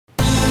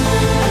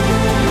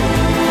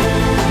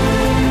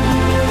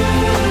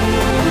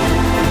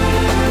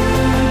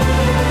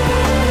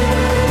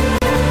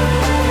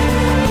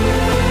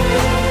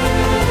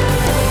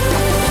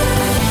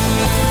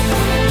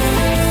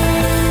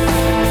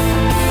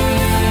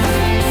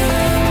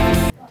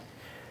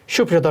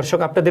সুপ্রিয় দর্শক,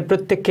 আপনাদের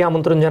প্রত্যেককে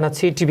আমন্ত্রণ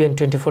জানাচ্ছি TBN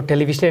 24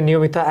 টেলিভিশনের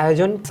নিয়মিত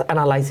আয়োজন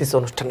অ্যানালাইসিস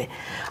অনুষ্ঠানে।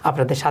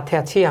 আপনাদের সাথে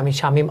আছি আমি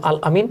শামীম আল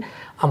আমিন।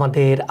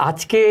 আমাদের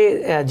আজকে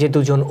যে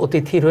দুজন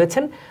অতিথি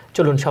রয়েছেন,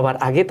 চলুন সবার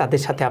আগে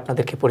তাদের সাথে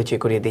আপনাদেরকে পরিচয়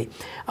করিয়ে দিই।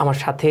 আমার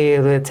সাথে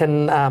রয়েছেন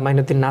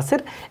মাইনুদ্দিন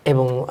নাসের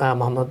এবং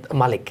মোহাম্মদ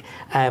মালিক।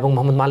 এবং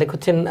মোহাম্মদ মালিক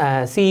হচ্ছেন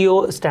CEO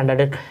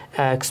স্ট্যান্ডার্ড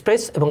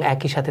এক্সপ্রেস এবং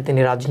একই সাথে তিনি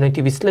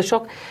রাজনৈতিক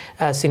বিশ্লেষক,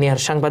 সিনিয়র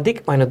সাংবাদিক।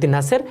 মাইনুদ্দিন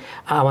নাসের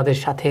আমাদের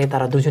সাথে,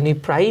 তারা দুজনই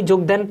প্রায়ই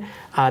যোগ দেন।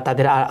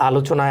 তাদের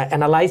আলোচনা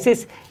অ্যানালাইসিস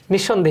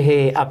নিঃসন্দেহে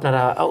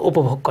আপনারা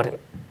উপভোগ করেন।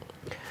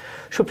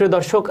 সুপ্রিয়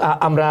দর্শক,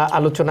 আমরা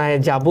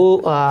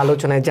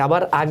আলোচনায়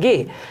যাবার আগে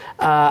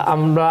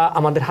আমরা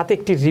আমাদের হাতে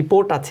একটি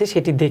রিপোর্ট আছে,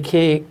 সেটি দেখে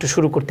একটু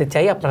শুরু করতে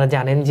চাই। আপনারা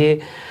জানেন যে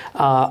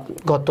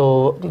গত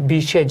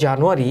 20শে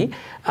জানুয়ারি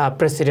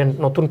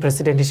নতুন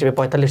প্রেসিডেন্ট হিসেবে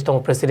 45তম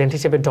প্রেসিডেন্ট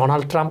হিসেবে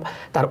ডোনাল্ড ট্রাম্প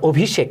তার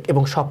অভিষেক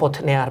এবং শপথ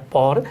নেওয়ার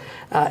পর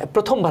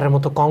প্রথমবারের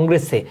মতো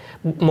কংগ্রেসে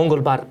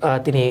মঙ্গলবার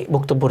তিনি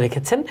বক্তব্য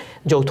রেখেছেন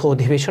যৌথ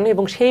অধিবেশনে,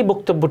 এবং সেই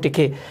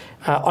বক্তব্যটিকে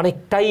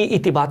অনেকটাই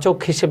ইতিবাচক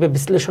হিসেবে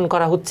বিশ্লেষণ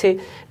করা হচ্ছে।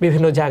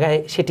 বিভিন্ন জায়গায়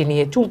সেটি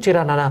নিয়ে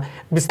চুলচেরা নানা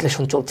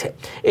বিশ্লেষণ চলছে।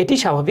 এটি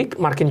স্বাভাবিক।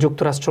 মার্কিন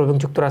যুক্তরাষ্ট্র এবং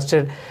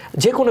যুক্তরাষ্ট্রের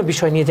যে কোনো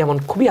বিষয় নিয়ে যেমন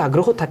খুবই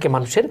আগ্রহ থাকে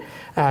মানুষের,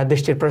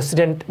 দেশটির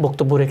প্রেসিডেন্ট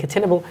বক্তব্য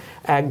রেখেছেন এবং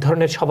এক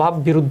ধরনের স্বভাব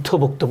বিরুদ্ধ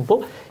বক্তব্য,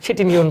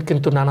 সেটি নিয়েও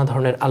কিন্তু নানা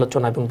ধরনের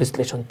আলোচনা এবং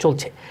বিশ্লেষণ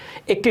চলছে।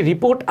 একটি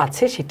রিপোর্ট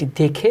আছে, সেটি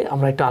দেখে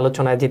আমরা একটু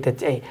আলোচনায় যেতে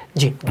চাই।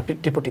 জি,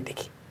 রিপোর্টটি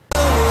দেখি।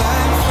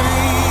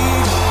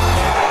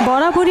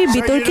 বরাবরই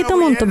বিতর্কিত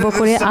মন্তব্য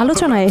করে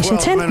আলোচনায়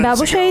এসেছেন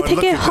ব্যবসায়ী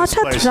থেকে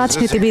হঠাৎ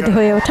রাজনীতিবিদ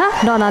হয়ে ওঠা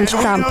ডোনাল্ড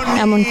ট্রাম্প।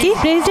 এমনকি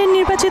প্রেসিডেন্ট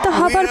নির্বাচিত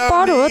হবার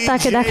পরও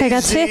তাকে দেখা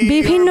গেছে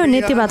বিভিন্ন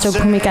নেতিবাচক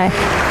ভূমিকায়।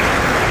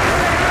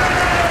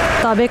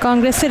 তবে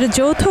কংগ্রেসের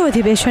যৌথ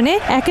অধিবেশনে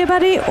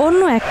একেবারেই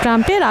অন্য এক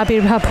ট্রাম্পের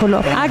আবির্ভাব হলো।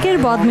 আগের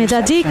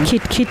বদমেজাজি,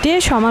 খিটখিটে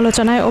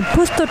সমালোচনায়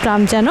অভ্যস্ত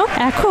ট্রাম্প যেন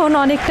এখন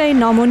অনেকটাই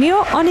নমনীয়,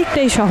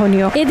 অনেকটাই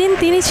সহনীয়। এদিন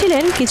তিনি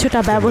ছিলেন কিছুটা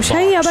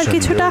ব্যবসায়ী, আবার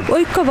কিছুটা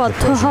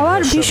ঐক্যবদ্ধ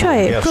হওয়ার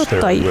বিষয়ে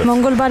প্রত্যয়ী।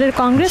 মঙ্গলবারের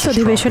কংগ্রেস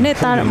অধিবেশনে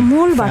তার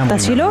মূল বার্তা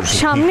ছিল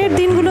সামনের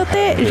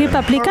দিনগুলোতে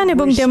রিপাবলিকান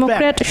এবং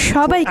ডেমোক্র্যাট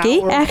সবাইকেই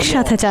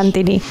একসাথে চান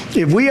তিনি।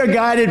 If we are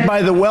guided by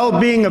the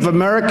well-being of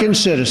American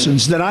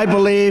citizens, then I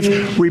believe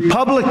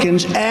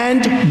Republicans and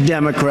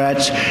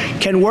Democrats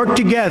can work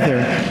together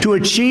to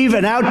achieve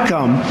an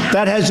outcome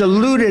that has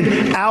eluded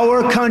our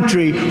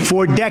country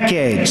for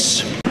decades.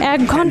 এক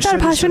ঘন্টার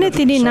ভাষণে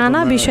তিনি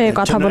নানা বিষয়ে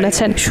কথা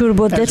বলেছেন, সুর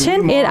বদলেছেন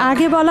এর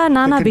আগে বলা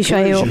নানা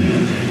বিষয়েও।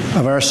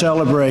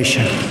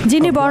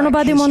 যিনি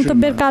বর্ণবাদী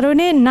মন্তব্যের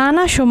কারণে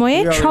নানা সময়ে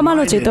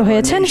সমালোচিত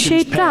হয়েছেন,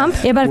 সেই ট্রাম্প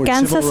এবার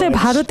ক্যানসাসে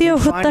ভারতীয়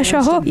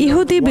হত্যাসহ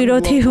ইহুদি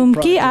বিরোধী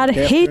হুমকি আর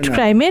হেট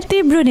ক্রাইমের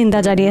তীব্র নিন্দা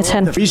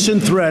জানিয়েছেন।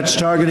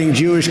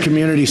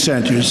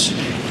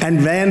 And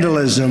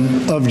vandalism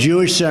of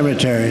Jewish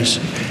cemeteries,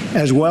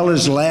 as well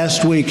as last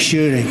week's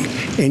shooting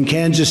in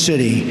Kansas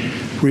City,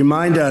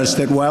 remind us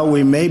that while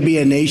we may be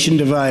a nation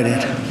divided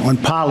on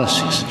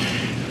policies,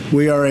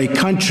 we are a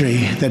country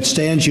that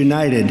stands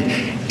united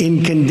in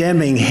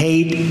condemning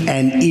hate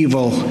and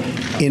evil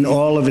in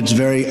all of its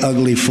very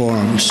ugly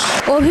forms.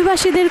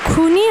 অভিবাসীদের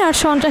খুনি আর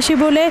সন্ত্রাসী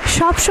বলে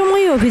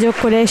সবসময় অভিযোগ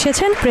করে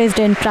এসেছেন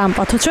president Trump,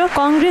 অথচ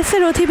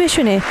কংগ্রেসের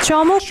অধিবেশনে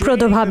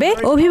চমকপ্রদভাবে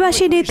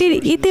অভিবাসী নীতির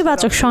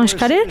ইতিবাচক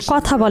সংস্কারের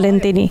কথা বলেন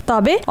তিনি।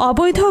 তবে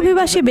অবৈধ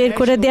অভিবাসী বের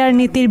করে দেওয়ার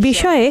নীতির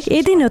বিষয়ে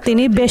এদিনও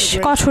তিনি বেশ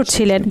কঠোর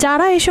ছিলেন।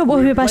 যারা এসব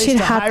অভিবাসীর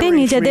হাতে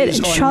নিজেদের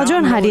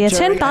স্বজন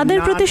হারিয়েছেন তাদের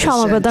প্রতি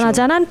সমবেদনা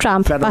জানান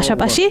ট্রাম্প।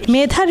 পাশাপাশি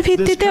মেধার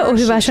ভিত্তিতে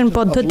অভিবাসন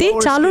পদ্ধতি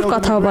চালুর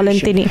কথাও বলেন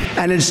তিনি।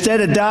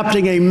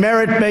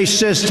 Based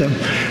system,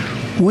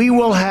 we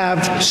will have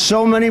so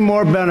many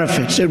more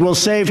benefits. It will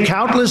save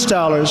countless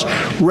dollars,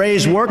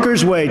 raise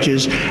workers'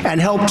 wages, and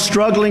help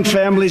struggling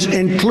families,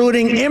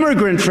 including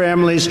immigrant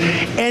families,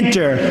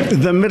 enter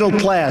the middle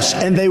class,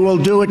 and they will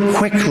do it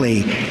quickly.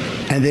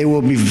 And they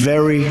will be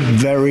very,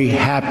 very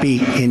happy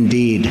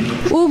indeed.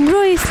 উগ্র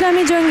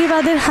ইসলামী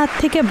জঙ্গিবাদের হাত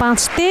থেকে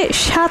বাঁচতে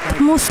 7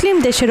 মুসলিম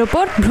দেশের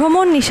উপর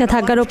ভ্রমণ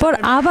নিষেধাজ্ঞার উপর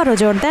আবারও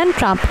জোর দেন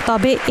ট্রাম্প।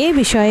 তবে এ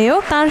বিষয়েও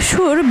তার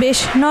সুর বেশ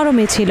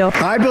নরমে ছিল।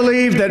 I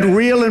believe that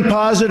real and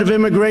positive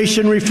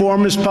immigration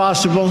reform is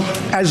possible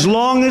as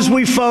long as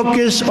we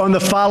focus on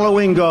the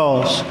following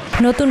goals.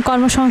 নতুন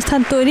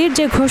কর্মসংস্থান তৈরির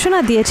যে ঘোষণা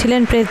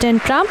দিয়েছিলেন প্রেসিডেন্ট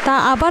ট্রাম্প, তা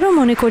আবারও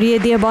মনে করিয়ে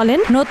দিয়ে বলেন,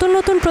 নতুন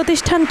নতুন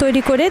প্রতিষ্ঠান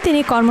তৈরি করে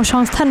তিনি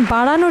কর্মসংস্থান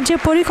বাড়ানোর যে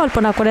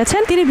পরিকল্পনা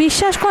করেছেন তিনি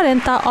বিশ্বাস করেন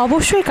তা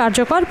অবশ্যই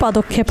কার্যকর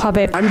পদক্ষেপ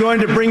হবে। I'm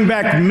going to bring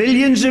back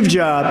millions of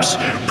jobs.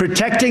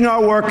 Protecting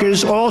our workers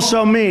also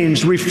means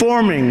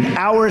reforming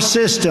our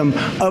system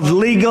of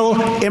legal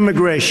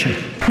immigration.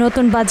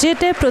 নতুন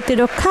বাজেটে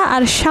প্রতিরক্ষা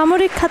আর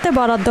সামরিক খাতে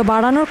বরাদ্দ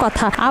বাড়ানোর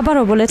কথা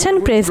আবারও বলেছেন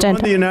প্রেসিডেন্ট।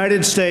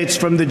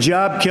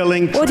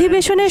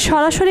 অধিবেশনে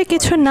সরাসরি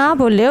কিছু না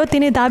বললেও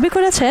তিনি দাবি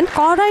করেছেন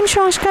কর আইন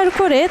সংস্কার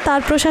করে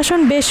তার প্রশাসন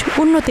বেশ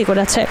উন্নতি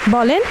করেছে।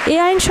 বলেন, এই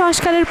আইন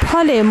সংস্কারের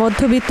ফলে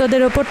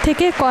মধ্যবিত্তদের উপর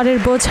থেকে করের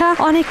বোঝা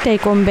অনেকটাই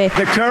কমবে।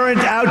 The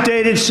current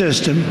outdated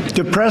system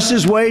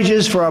depresses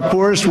wages for our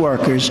poorest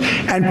workers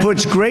and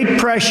puts great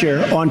pressure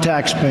on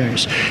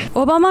taxpayers.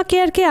 Obama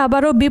কেয়ারকে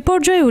আবারও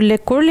বিপর্যয়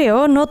উল্লেখ করলেও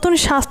নতুন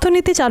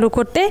স্বাস্থ্যনীতি চালু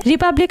করতে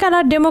রিপাবলিকান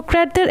আর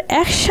ডেমোক্র্যাটদের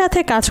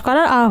একসাথে কাজ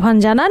করার আহ্বান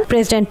জানান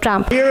president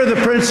Trump. Here are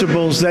the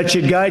principles that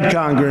should guide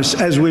Congress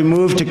as we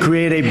move to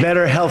create a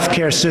better health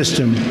care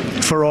system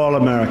for all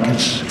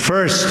Americans.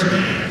 First,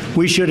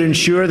 we should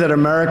ensure that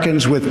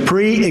Americans with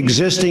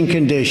pre-existing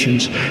conditions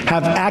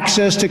have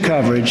access to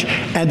coverage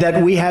and that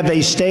we have a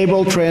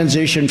stable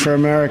transition for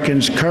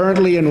Americans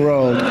currently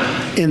enrolled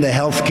in the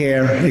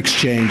healthcare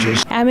exchanges.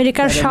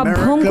 আমেরিকার সব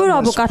ভঙ্গুর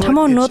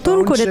অবকাঠামো নতুন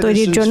করে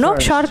তৈরির জন্য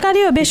সরকারি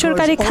ও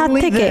বেসরকারি খাত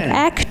থেকে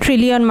 $1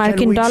 ট্রিলিয়ন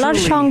মার্কিন ডলার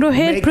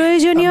সংগ্রহের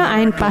প্রয়োজনীয়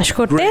আইন পাশ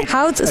করতে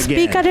হাউস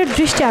স্পিকারের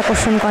দৃষ্টি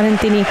আকর্ষণ করেন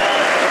তিনি।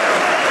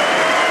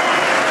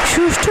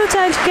 সুষ্ঠু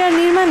চাইল্ড কেয়ার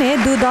নির্মাণে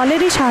দু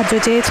দলেরই সাহায্য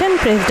চেয়েছেন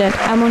প্রেসিডেন্ট,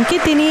 এমনকি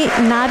তিনি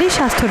নারী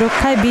স্বাস্থ্য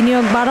রক্ষায়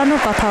বিনিয়োগ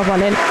বাড়ানোর কথাও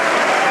বলেন।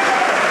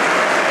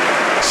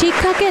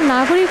 শিক্ষাকে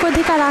নাগরিক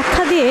অধিকার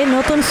আখ্যা দিয়ে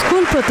নতুন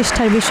স্কুল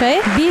প্রতিষ্ঠার বিষয়ে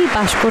বিল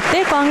পাশ করতে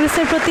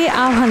কংগ্রেসের প্রতি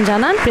আহ্বান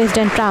জানান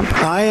president Trump.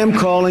 I am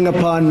calling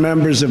upon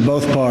members of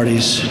both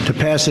parties to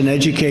pass an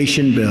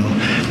education bill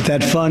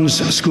that funds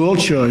school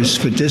choice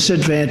for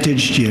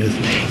disadvantaged youth,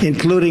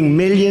 including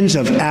millions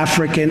of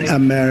African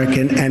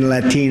American and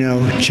Latino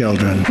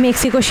children.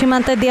 Mexico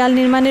সীমান্তে দেয়াল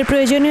নির্মাণের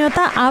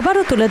প্রয়োজনীয়তা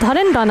আবারও তুলে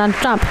ধরেন Donald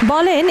Trump.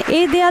 বলেন,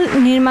 এই দেয়াল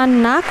নির্মাণ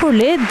না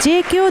করলে যে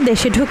কেউ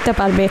দেশে ঢুকতে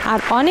পারবে আর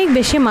অনেক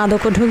বেশি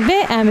মাদকও ঢুকবে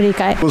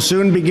আমেরিকায়। We'll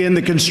soon begin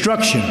the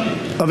construction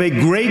of a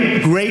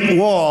great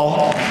wall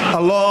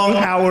along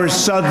our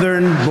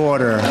southern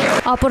border.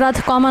 অপরাধ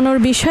কমানোর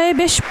বিষয়ে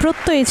বেশ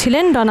প্রত্যয়ী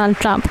ছিলেন ডোনাল্ড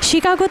ট্রাম্প।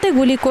 শিকাগোতে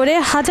গুলি করে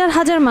হাজার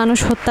হাজার মানুষ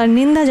হত্যার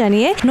নিন্দা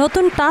জানিয়ে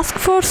নতুন টাস্ক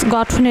ফোর্স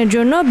গঠনের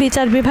জন্য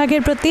বিচার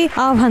বিভাগের প্রতি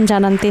আহ্বান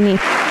জানান তিনি।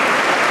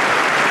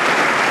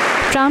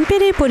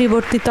 ট্রাম্পের এই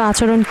পরিবর্তিত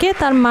আচরণকে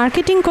তার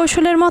মার্কেটিং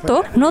কৌশলের মতো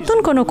নতুন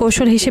কোনো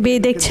কৌশল হিসেবেই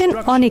দেখছেন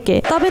অনেকে।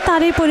 তবে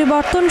তার এই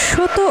পরিবর্তন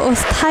সত ও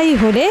স্থায়ী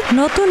হলে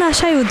নতুন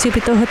আশায়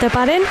উজ্জীবিত হতে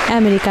পারেন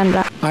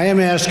আমেরিকানরা। I am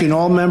asking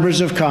all members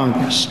of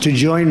Congress to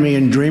join me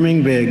in dreaming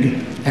big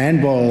and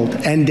bold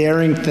and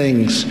daring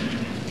things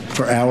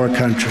for our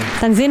country.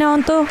 Tanzina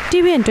অন্ত,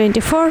 TBN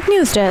 24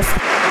 নিউজ ডেস্ক।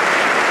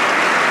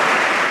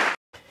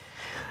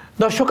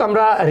 দর্শক,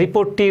 আমরা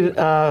রিপোর্টটির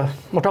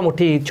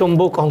মোটামুটি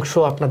চৌম্বক অংশ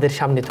আপনাদের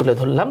সামনে তুলে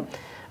ধরলাম।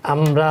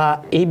 আমরা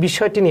এই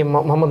বিষয়টি নিয়ে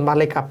মোহাম্মদ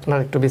মালেক আপনার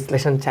একটু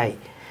বিশ্লেষণ চাই।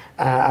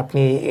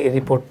 আপনি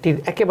রিপোর্টটির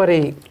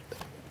একেবারেই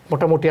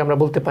মোটামুটি আমরা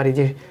বলতে পারি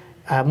যে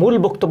মূল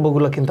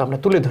বক্তব্যগুলো কিন্তু আমরা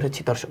তুলে ধরেছি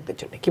দর্শকদের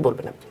জন্য, কি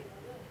বলবেন আপনি?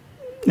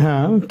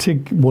 হ্যাঁ, ঠিক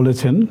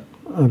বলেছেন।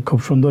 খুব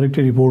সুন্দর একটি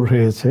রিপোর্ট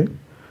হয়েছে,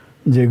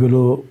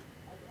 যেগুলো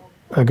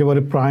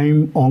একেবারে প্রাইম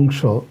অংশ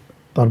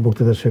তার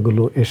বক্তৃতা,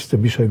 সেগুলো এসছে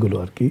বিষয়গুলো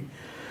আর কি।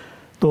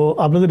 তো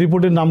আপনাদের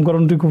রিপোর্টের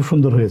নামকরণটি খুব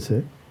সুন্দর হয়েছে।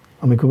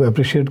 আমি খুব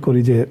অ্যাপ্রিসিয়েট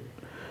করি যে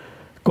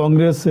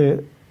কংগ্রেসে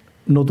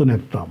নতুন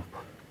এক ট্রাম্প।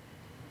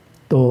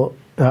 তো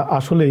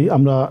আসলেই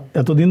আমরা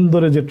এতদিন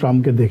ধরে যে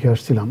ট্রাম্পকে দেখে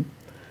আসছিলাম,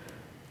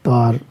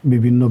 তার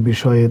বিভিন্ন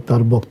বিষয়ে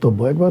তার বক্তব্য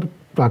একবার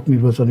প্রাক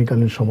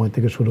নির্বাচনীকালীন সময়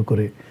থেকে শুরু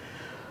করে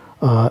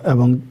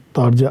এবং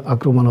তার যে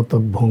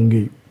আক্রমণাত্মক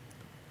ভঙ্গি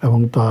এবং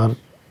তার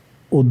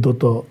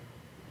উদ্ধত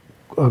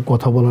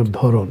কথা বলার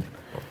ধরন,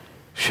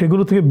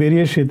 সেগুলো থেকে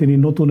বেরিয়ে এসে তিনি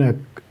নতুন এক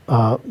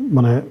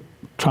মানে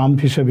ট্রাম্প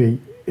হিসেবেই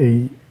এই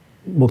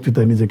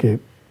বক্তৃতায় নিজেকে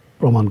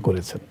প্রমাণ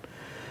করেছেন।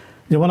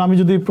 যেমন আমি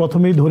যদি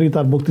প্রথমেই ধরি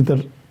তার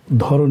বক্তৃতার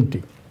ধরনটি,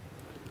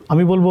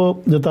 আমি বলবো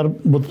যে তার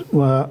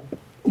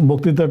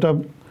বক্তৃতাটা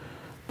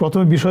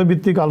প্রথমে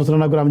বিষয়ভিত্তিক আলোচনা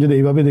না করে আমি যদি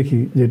এইভাবে দেখি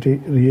যে এটি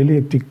রিয়েলি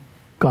একটি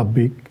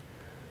কাব্যিক,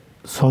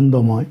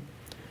 ছন্দময়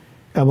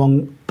এবং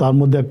তার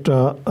মধ্যে একটা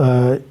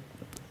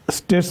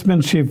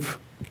স্টেটসম্যানশিপ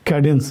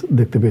ক্যাডেন্স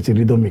দেখতে পেয়েছি,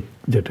 রিদমিক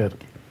যেটা আর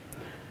কি।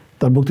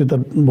 তার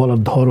বক্তৃতার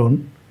বলার ধরন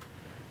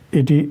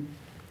এটি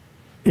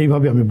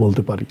এইভাবে আমি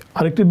বলতে পারি।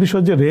 আরেকটি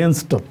বিষয় যে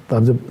রেঞ্জটা,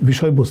 তার যে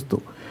বিষয়বস্তু,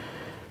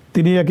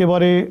 তিনি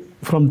একেবারে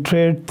ফ্রম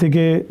ট্রেড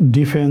থেকে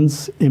defence,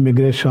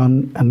 immigration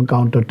and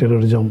counter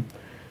terrorism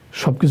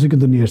সব কিছু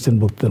কিন্তু নিয়ে এসছেন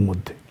বক্তৃতার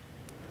মধ্যে।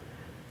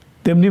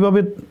 তেমনিভাবে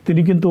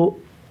তিনি কিন্তু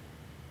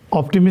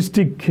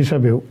অপটিমিস্টিক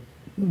হিসাবেও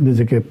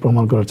নিজেকে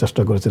প্রমাণ করার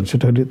চেষ্টা করেছেন।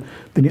 সেটা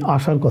তিনি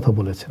আশার কথা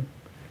বলেছেন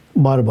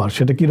বারবার।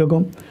 সেটা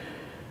কীরকম?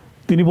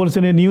 তিনি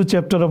বলেছেন a new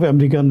chapter of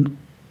American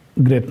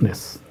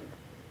greatness,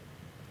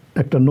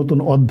 একটা নতুন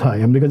অধ্যায়,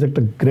 আমেরিকা যে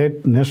একটা গ্রেট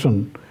নেশন,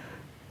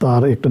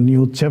 তার একটা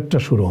নিউ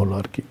চ্যাপ্টার শুরু হলো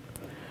আর কি।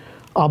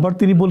 আবার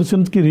তিনি বলেছেন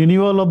কি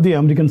renewal of the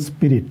American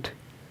spirit,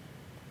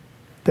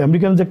 তো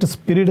আমেরিকান যে একটা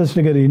স্পিরিট আছে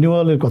সেটাকে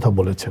রিনিউয়ালের কথা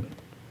বলেছেন।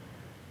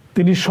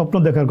 তিনি স্বপ্ন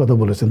দেখার কথা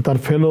বলেছেন। তার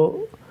ফেলো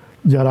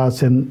যারা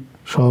আছেন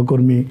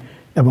সহকর্মী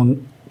এবং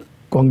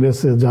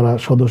কংগ্রেসে যারা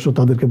সদস্য,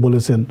 তাদেরকে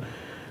বলেছেন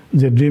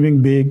যে dreaming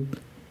big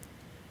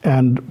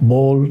and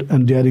bold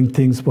and daring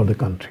things for the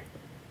country.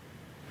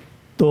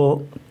 তো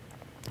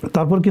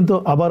তারপর কিন্তু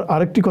আবার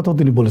আরেকটি কথাও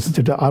তিনি বলেছেন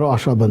যেটা আরও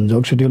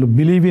আশাব্যঞ্জক, সেটি হলো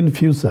believe in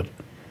future,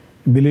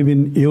 believe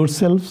in your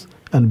selves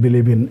and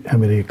believe in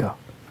America.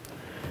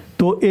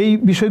 তো এই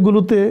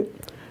বিষয়গুলোতে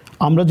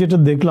আমরা যেটা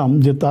দেখলাম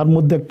যে তার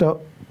মধ্যে একটা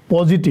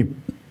পজিটিভ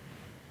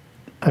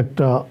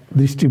একটা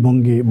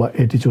দৃষ্টিভঙ্গি বা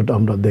অ্যাটিচিউড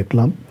আমরা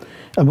দেখলাম।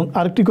 এবং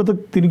আরেকটি কথা,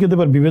 তিনি কিন্তু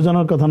এবার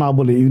বিবেচনার কথা না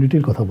বলে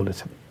ইউনিটির কথা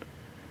বলেছেন।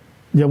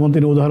 যেমন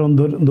তিনি উদাহরণ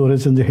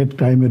ধরেছেন যে হেড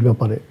ক্রাইমের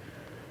ব্যাপারে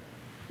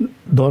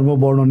ধর্ম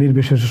বর্ণ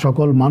নির্বিশেষে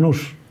সকল মানুষ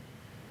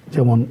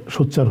যেমন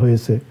সোচ্চার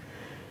হয়েছে,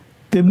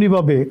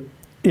 তেমনিভাবে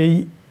এই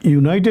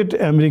ইউনাইটেড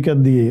আমেরিকা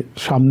দিয়ে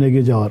সামনে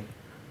এগিয়ে যাওয়ার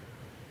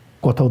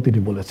কথাও তিনি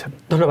বলেছেন।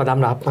 ধন্যবাদ।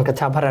 আমরা আপনার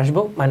কাছে আবার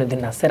আসবো।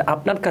 মাইনুদ্দিন নাসের,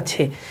 আপনার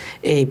কাছে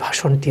এই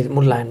ভাষণটির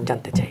মূল্যায়ন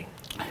জানতে চাই।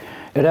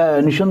 এটা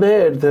নিঃসন্দেহে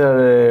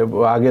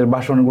আগের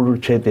ভাষণগুলোর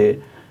চেয়ে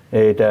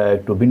এটা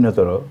একটু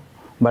ভিন্নতর,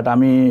 বাট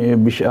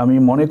আমি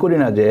মনে করি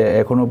না যে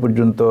এখনো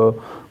পর্যন্ত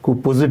খুব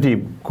পজিটিভ,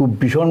 খুব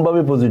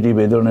ভীষণভাবে পজিটিভ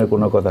এই ধরনের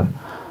কোনো কথা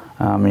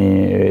আমি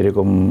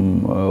এরকম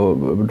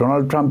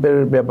ডোনাল্ড ট্রাম্পের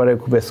ব্যাপারে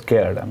খুব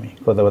স্কেয়ার্ড আমি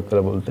কথাবার্তা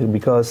বলতে,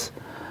 বিকজ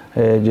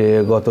যে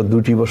গত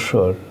 2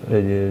 বছর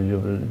এই যে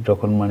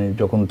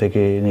যখন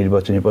থেকে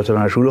নির্বাচনী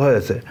প্রচারণা শুরু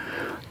হয়েছে,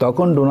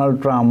 তখন ডোনাল্ড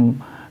ট্রাম্প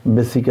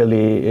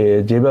বেসিক্যালি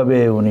যেভাবে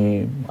উনি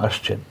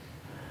আসছেন,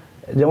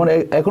 যেমন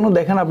এখনও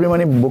দেখেন আপনি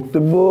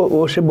বক্তব্য ও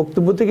সে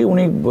বক্তব্য থেকে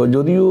উনি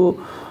যদিও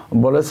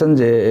বলেছেন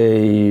যে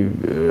এই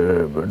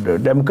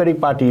ডেমোক্রেটিক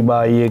পার্টি বা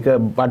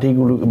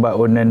পার্টিগুলো বা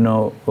অন্যান্য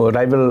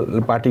রাইভাল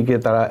পার্টিকে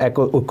তারা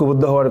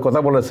ঐক্যবদ্ধ হওয়ার কথা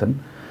বলেছেন,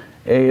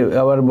 এই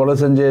আবার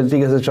বলেছেন যে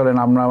ঠিক আছে চলেন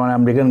আমরা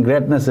আমেরিকান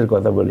গ্রেটনেসের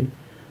কথা বলি।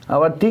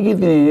 আবার ঠিকই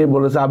তিনি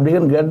বলেছেন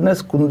আমেরিকান গ্রেটনেস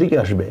কোন দিকে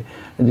আসবে,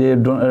 যে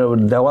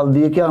দেওয়াল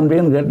দিয়ে কি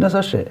আমেরিকান গ্রেটনেস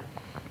আসে?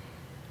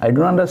 I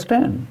don't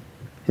understand,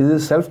 is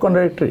is self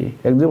contradictory.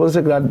 একদিকে বলছে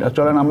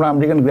চলেন আমরা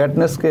আমেরিকান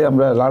গ্রেটনেসকে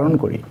আমরা লালন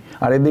করি,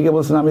 আর এদিকে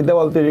বলছেন আমি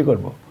দেওয়াল তৈরি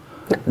করবো।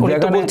 উনি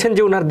তো বলছেন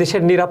যে ওনার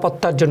দেশের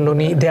নিরাপত্তার জন্য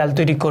উনি দেয়াল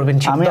তৈরি করবেন।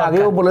 আমি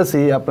আগেও বলেছি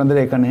আপনাদের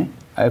এখানে,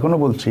 এখনো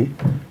বলছি,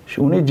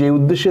 উনি যে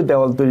উদ্দেশ্যে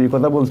দেওয়াল তৈরির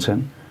কথা বলছেন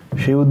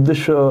সেই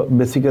উদ্দেশ্য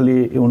বেসিক্যালি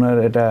ওনার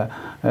এটা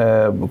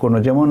কোনো,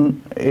 যেমন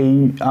এই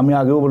আমি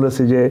আগেও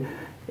বলেছি যে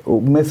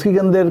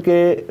মেক্সিকানদেরকে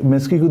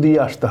মেক্সিকো দিয়ে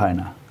আসতে হয়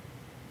না,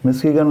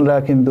 মেক্সিকানরা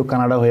কিন্তু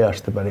কানাডা হয়ে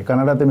আসতে পারে।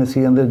 কানাডাতে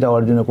মেক্সিকানদের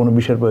যাওয়ার জন্য কোনো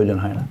বিষয়ের প্রয়োজন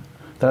হয় না।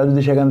 তারা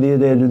যদি সেখান দিয়ে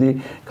যদি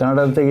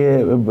কানাডা থেকে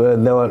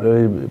দেওয়ার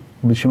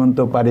সীমান্ত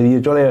পাড়ি দিয়ে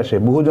চলে আসে,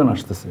 বহুজন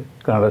আসতেছে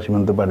কানাডা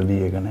সীমান্ত পাড়ি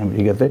দিয়ে এখানে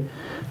আমেরিকাতে,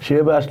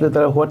 সেভাবে আসলে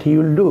তারা হোয়াট হি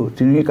উইল ডু,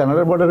 তিনি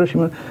কানাডার বর্ডারে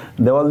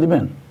দেওয়াল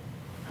দিবেন?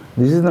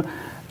 দিস ইজ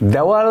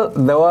দেওয়াল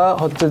দেওয়া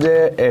হচ্ছে যে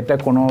এটা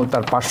কোনো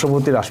তার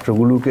পার্শ্ববর্তী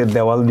রাষ্ট্রগুলোকে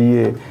দেওয়াল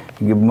দিয়ে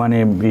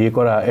ইয়ে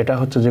করা, এটা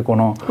হচ্ছে যে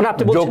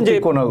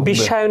কোনো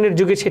বিশ্বায়নের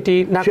যুগে সেটি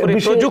না করে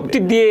প্রযুক্তি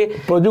দিয়ে,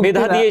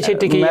 মেধা দিয়ে,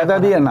 সেটিকে মেধা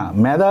দিয়ে না,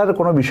 মেধার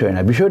কোনো বিষয় না।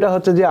 বিষয়টা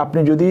হচ্ছে যে আপনি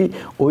যদি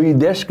ওই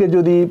দেশকে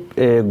যদি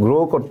গ্রো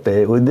করতে,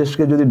 ওই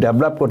দেশকে যদি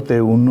ডেভেলপ করতে,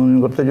 উন্নয়ন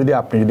করতে যদি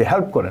আপনি যদি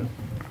হেল্প করেন,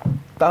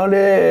 তাহলে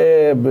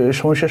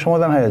সমস্যার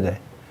সমাধান হয়ে যায়।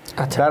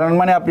 কারণ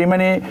আপনি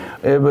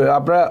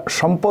আপনার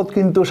সম্পদ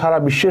কিন্তু সারা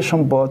বিশ্বের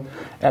সম্পদ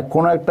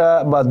কোনো একটা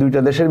বা দুইটা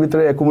দেশের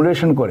ভিতরে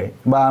অ্যাকুমুলেশন করে,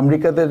 বা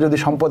আমেরিকাতে যদি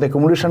সম্পদ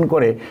অ্যাকুমুলেশন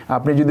করে,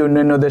 আপনি যদি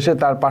অন্যান্য দেশে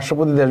তার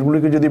পার্শ্ববর্তী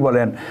দেশগুলিকে যদি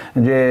বলেন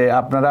যে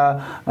আপনারা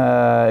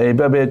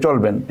এইভাবে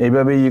চলবেন,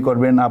 এইভাবে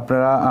করবেন,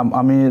 আপনারা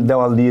আমি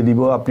দেওয়াল দিয়ে দিব,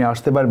 আপনি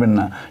আসতে পারবেন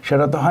না,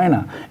 সেটা তো হয়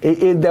না।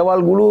 এই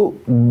দেওয়ালগুলো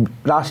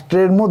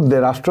রাষ্ট্রের মধ্যে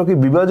রাষ্ট্রকে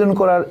বিভাজন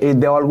করার এই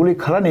দেওয়ালগুলি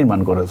খাড়া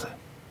নির্মাণ করেছে।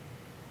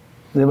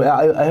 I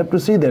have to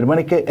see that,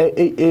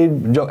 এই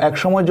এক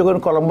সময় যখন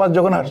কলম্বাস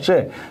যখন আসছে,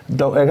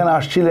 এখানে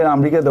আসছিলেন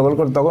আমেরিকা দখল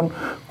করে, তখন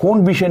কোন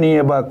বিষয় নিয়ে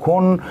বা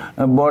কোন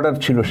বর্ডার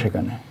ছিল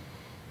সেখানে?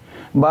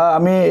 বা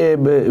আমি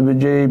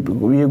যে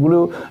ইয়েগুলো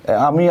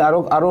আমি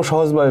আরও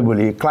সহজভাবে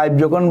বলি, ক্লাইভ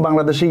যখন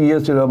বাংলাদেশে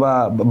গিয়েছিল বা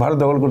ভারত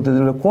দখল করতে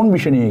কোন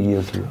বিষয় নিয়ে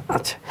গিয়েছিল?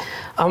 আচ্ছা,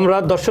 আমরা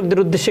দর্শকদের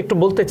উদ্দেশ্যে একটু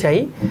বলতে চাই,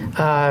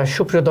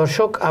 সুপ্রিয়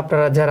দর্শক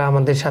আপনারা যারা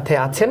আমাদের সাথে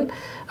আছেন,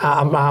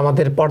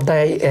 আমাদের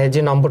পর্দায়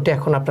যে নম্বরটি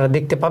এখন আপনারা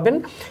দেখতে পাবেন,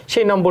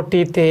 সেই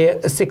নম্বরটিতে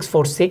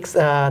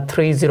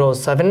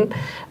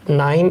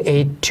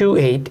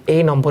 646-307-9828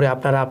 এই নম্বরে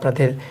আপনারা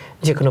আপনাদের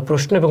যে কোনো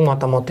প্রশ্ন এবং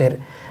মতামতের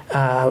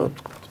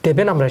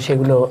দেবেন, আমরা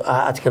সেগুলো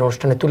আজকের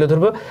অনুষ্ঠানে তুলে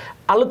ধরব।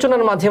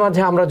 আলোচনার মাঝে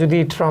মাঝে আমরা যদি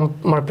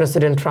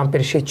প্রেসিডেন্ট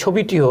ট্রাম্পের সেই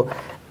ছবিটিও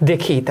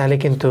দেখি, তাহলে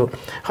কিন্তু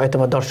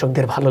হয়তোবা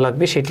দর্শকদের ভালো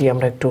লাগবে, সেটি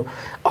আমরা একটু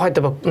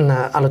হয়তোবা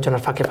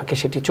আলোচনার ফাঁকে ফাঁকে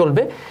সেটি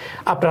চলবে।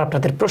 আপনারা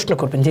আপনাদের প্রশ্ন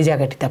করবেন যে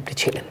জায়গাটিতে আপনি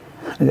ছিলেন।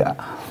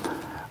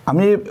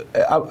 আমি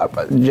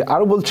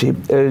আরও বলছি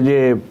যে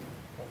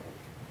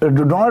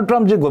ডোনাল্ড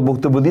ট্রাম্প যে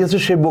বক্তব্য দিয়েছে,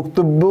 সেই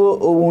বক্তব্য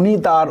উনি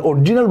তার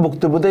অরিজিনাল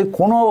বক্তব্যতে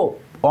কোনো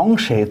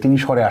অংশে তিনি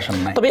সরে আসেন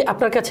নাই। তবে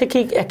আপনার কাছে কি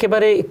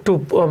একেবারে একটু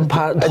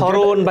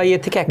ধরন বা ইয়ে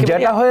থেকে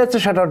যেটা হয়েছে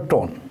সেটার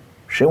টোন,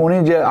 সে উনি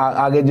যে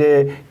আগে যে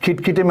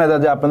খিটখিটে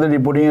মেজাজে, আপনাদের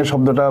রিপোর্টিংয়ের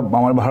শব্দটা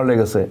আমার ভালো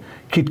লেগেছে,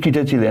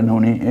 খিটখিটে ছিলেন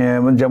উনি,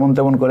 যেমন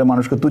তেমন করে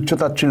মানুষকে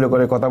তুচ্ছ-তাচ্ছিল্য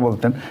করে কথা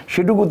বলতেন,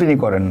 সেটুকু তিনি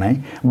করেন নাই।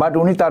 বাট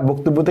উনি তার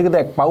বক্তব্য থেকে তো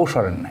এক পাও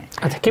সরেন নাই।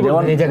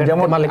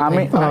 যেমন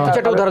আমি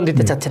উদাহরণ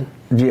দিতে চাচ্ছেন।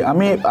 জি,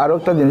 আমি আরও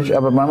একটা জিনিস,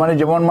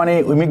 যেমন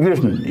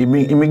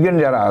ইমিগ্রেন্ট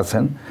যারা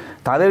আছেন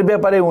তাদের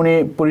ব্যাপারে উনি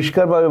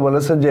পরিষ্কারভাবে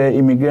বলেছেন যে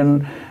ইমিগ্রেন্ট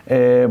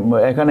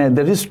এখানে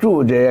দ্যাট ইজ ট্রু,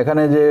 যে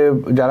এখানে যে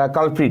যারা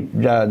কালপ্রিট,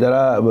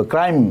 যারা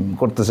ক্রাইম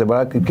করতেছে বা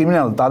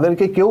ক্রিমিনাল,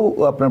 তাদেরকে কেউ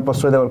আপনার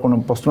প্রশ্রয় দেওয়ার কোনো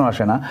প্রশ্ন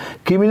আসে না।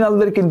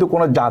 ক্রিমিনালদের কিন্তু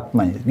কোনো জাত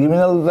নাই,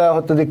 ক্রিমিনালরা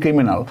হচ্ছে যে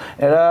ক্রিমিনাল,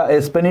 এরা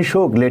স্প্যানিশ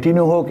হোক,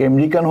 ল্যাটিনো হোক,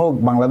 আমেরিকান হোক,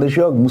 বাংলাদেশি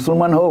হোক,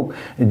 মুসলমান হোক,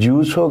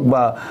 জিউস হোক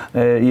বা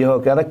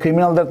হোক, এরা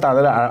ক্রিমিনালদের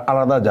তাদের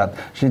আলাদা জাত।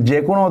 সে যে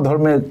কোনো ধর্ম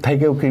ধর্মে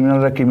থেকেও ক্রিমিনাল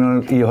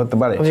হতে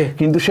পারে,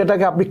 কিন্তু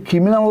সেটাকে আপনি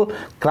ক্রিমিনাল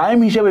ক্রাইম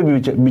হিসেবে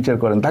বিচার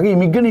করেন, তাকে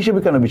ইমিগ্রেন্ট হিসেবে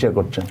কেন বিচার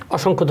করছেন?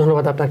 অসংখ্য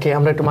ধন্যবাদ আপনাকে।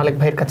 আমরা একটু মালিক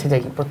ভাইয়ের কাছে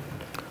যাই।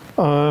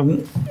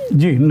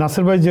 জি,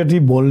 নাসির ভাই যেটি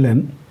বললেন,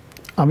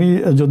 আমি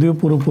যদিও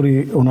পুরোপুরি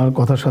ওনার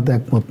কথার সাথে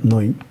একমত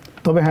নই,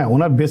 তবে হ্যাঁ,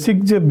 ওনার বেসিক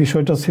যে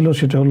বিষয়টা ছিল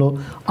সেটা হলো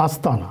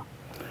আস্তানা,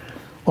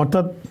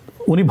 অর্থাৎ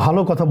উনি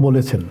ভালো কথা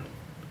বলেছেন।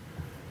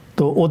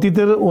 তো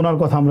অতীতের ওনার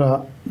কথা আমরা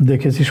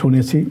দেখেছি,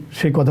 শুনেছি,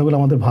 সেই কথাগুলো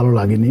আমাদের ভালো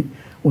লাগেনি।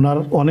 ওনার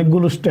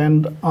অনেকগুলো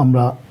স্ট্যান্ড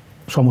আমরা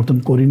সমর্থন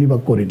করিনি বা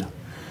করি না,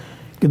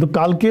 কিন্তু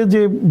কালকে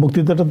যে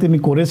বক্তৃতাটা তিনি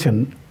করেছেন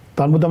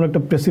তার মধ্যে আমরা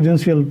একটা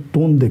প্রেসিডেন্সিয়াল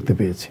টোন দেখতে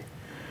পেয়েছি,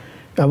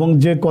 এবং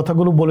যে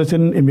কথাগুলো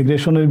বলেছেন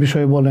ইমিগ্রেশনের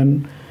বিষয়ে বলেন,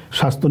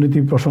 স্বাস্থ্যনীতি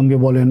প্রসঙ্গে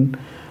বলেন,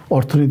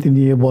 অর্থনীতি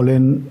নিয়ে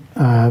বলেন,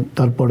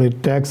 তারপরে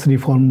ট্যাক্স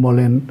রিফর্ম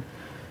বলেন,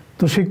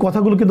 তো সেই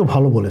কথাগুলো কিন্তু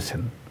ভালো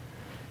বলেছেন।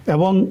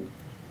 এবং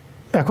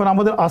এখন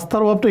আমাদের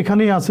আস্থার অভাবটা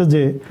এখানেই আছে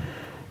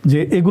যে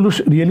এগুলো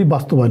রিয়েলি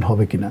বাস্তবায়ন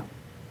হবে কিনা।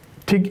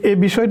 ঠিক এই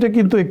বিষয়টা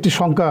কিন্তু একটি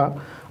শঙ্কা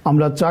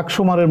আমরা চাক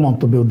সোমারের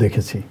মন্তব্যেও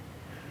দেখেছি।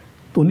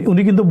 তো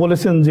উনি কিন্তু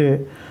বলেছেন যে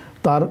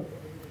তার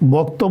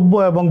বক্তব্য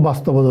এবং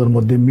বাস্তবতার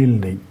মধ্যে মিল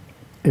নেই।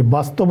 এই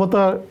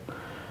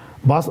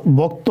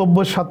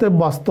বক্তব্যের সাথে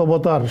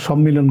বাস্তবতার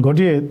সম্মিলন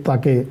ঘটিয়ে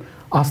তাকে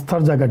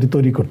আস্থার জায়গাটি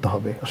তৈরি করতে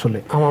হবে আসলে।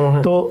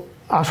 তো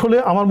আসলে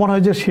আমার মনে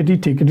হয় যে সেটি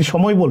ঠিক, এটি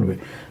সময় বলবে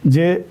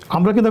যে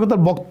আমরা কিন্তু এখন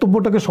তার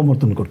বক্তব্যটাকে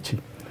সমর্থন করছি,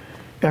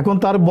 এখন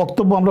তার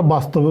বক্তব্য আমরা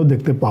বাস্তবেও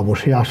দেখতে পাবো,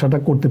 সেই আশাটা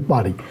করতে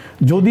পারি।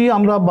 যদি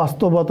আমরা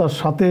বাস্তবতার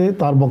সাথে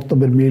তার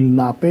বক্তব্যের মিল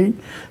না পেই,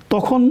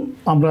 তখন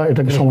আমরা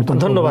এটাকে সমর্থন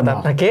করব। ধন্যবাদ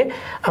আপনাকে।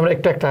 আমরা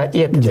একটা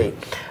ইয়েতে যাই।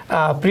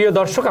 প্রিয়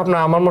দর্শক,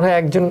 আমার মনে হয়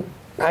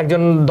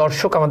একজন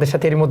দর্শক আমাদের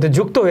সাথে এর মধ্যে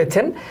যুক্ত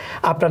হয়েছেন।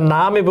 আপনার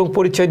নাম এবং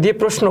পরিচয় দিয়ে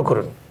প্রশ্ন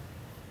করুন।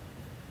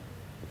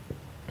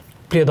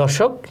 প্রিয়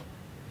দর্শক,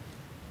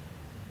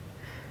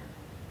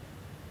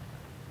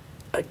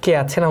 কে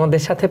আছেন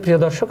আমাদের সাথে? প্রিয়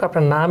দর্শক,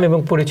 আপনার নাম এবং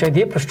পরিচয়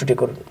দিয়ে প্রশ্নটি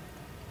করুন।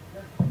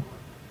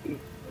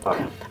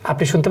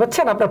 আপনি শুনতে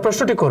পাচ্ছেন? আপনার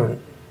প্রশ্নটি করুন।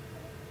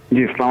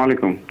 জি, আসসালামু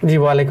আলাইকুম। জি,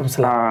 ওয়ালাইকুম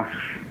সালাম।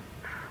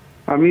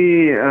 আমি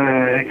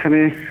এখানে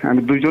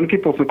দুইজনকে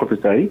প্রশ্ন করতে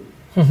চাই।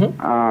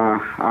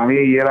 আমি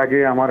এর আগে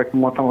আমার একটা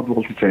মতামত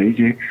বলতে চাই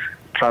যে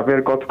ট্রাভের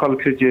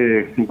গতকালকে যে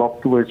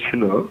বক্তব্য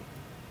ছিল,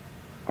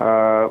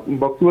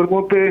 বক্তব্যের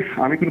মধ্যে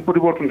আমি কোনো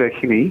পরিবর্তন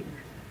দেখিনি।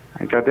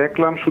 এটা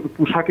দেখলাম শুধু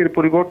পোশাকের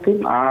পরিবর্তন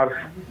আর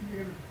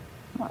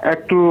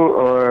একটু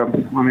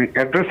মানে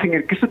অ্যাড্রেসিং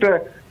এর কিছুটা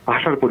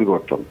ভাষার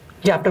পরিবর্তন।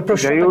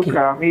 যাই হোক,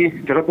 আমি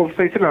যেটা বলতে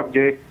চাইছিলাম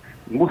যে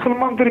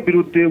মুসলমানদের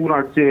বিরুদ্ধে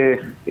ওনার যে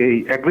এই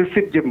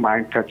অ্যাগ্রেসিভ যে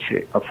মাইন্ড আছে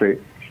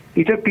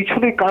এটার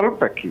পিছনে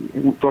কারণটা কি?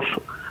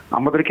 দর্শক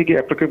আমাদেরকে কি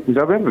আপনাকে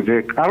বুঝাবেন যে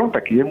কারণটা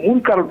কি, মূল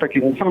কারণটা কি,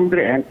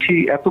 মুসলমানদের অ্যান্টি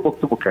এত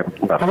বক্তব্য কেন?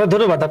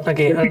 ধন্যবাদ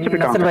আপনাকে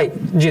নাসির ভাই।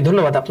 জি,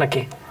 ধন্যবাদ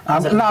আপনাকে।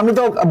 না, আমি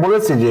তো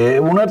বলেছি যে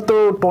ওনার তো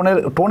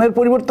টোনের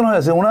পরিবর্তন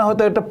হয়েছে, ওনার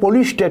হয়তো একটা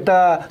পলিশড একটা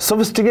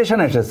সফিস্টিকেশন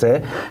এসেছে।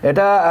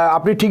 এটা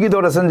আপনি ঠিকই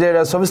ধরেছেন যে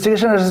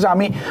সফিস্টিকেশন এসেছে।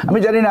 আমি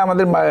জানি না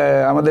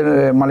আমাদের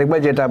মালিক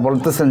ভাই যেটা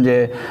বলতেছেন যে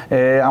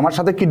আমার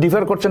সাথে কি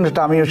ডিফার করছেন,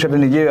 সেটা আমিও সেটা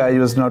নিজে আই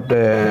ওয়াজ নট,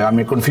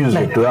 আমি কনফিউজ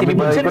একটু।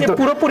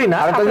 পুরোপুরি না,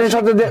 আরেকটা জিনিস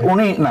হচ্ছে যে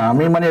উনি না,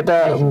 আমি মানে এটা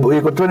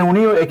করতে পারি,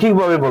 উনিও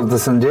একইভাবে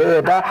বলতেছেন যে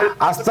এটা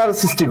আস্থার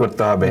সৃষ্টি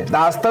করতে হবে।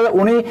 আস্থা,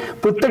 উনি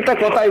প্রত্যেকটা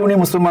কথাই উনি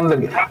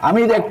মুসলমানদেরকে, আমি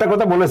একটা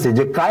কথা বলেছি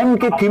যে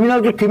ক্রাইমকে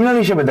ক্রিমিনাল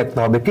হিসেবে দেখতে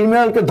হবে।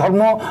 ক্রিমিনালকে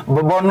ধর্ম,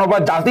 বর্ণ বা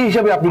জাতি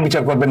হিসেবে আপনি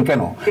বিচার করবেন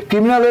কেন?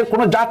 ক্রিমিনালের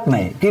কোনো জাত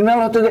নেই। ক্রিমিনাল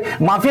হচ্ছে যে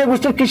মাফিয়া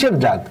গোষ্ঠীর কিসের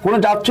জাত? কোনো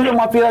জাত ছিল?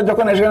 মাফিয়া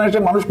যখন এসে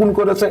মানুষ খুন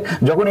করেছে,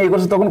 যখন এই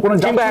করছে, তখন কোনো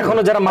জাত?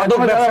 এখনো যারা মাদক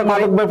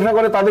ব্যবসা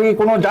করে তাদের কি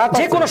কোনো জাত?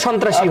 যে কোনো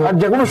সন্ত্রাসী,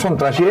 যে কোনো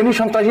সন্ত্রাসী, এনি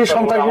সন্ত্রাসী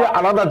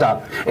আলাদা জাত।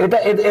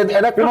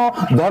 এটা কোনো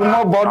ধর্ম,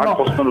 বর্ণ,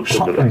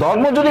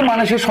 ধর্ম যদি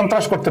মানে সে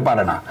সন্ত্রাস করতে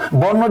পারে না।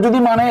 বর্ণ যদি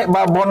মানে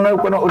বা বর্ণ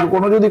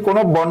কোনো যদি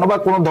কোনো বর্ণ বা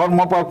কোনো ধর্ম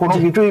বা কোনো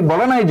কিছুই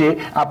বলে নাই যে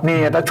আপনি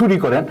এটা চুরি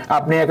করেন,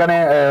 আপনি এখানে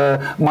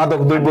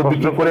মাদক দ্রব্য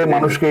বিক্রি করে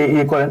মানুষকে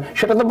ইয়ে করেন,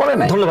 সেটা তো বলে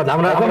নাই। ধন্যবাদ।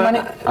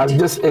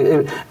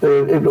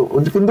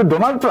 কিন্তু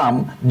ডোনাল্ড ট্রাম্প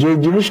যে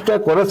জিনিসটা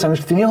করেছেন,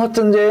 তিনি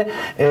হচ্ছেন যে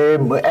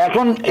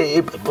এখন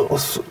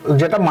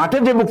যেটা মাঠে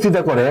যে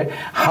বক্তৃতা করে,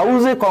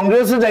 হাউসে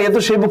কংগ্রেসে যাই তো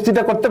সেই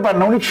বক্তৃতা করতে পারে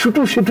না, উনি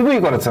সেটুকুই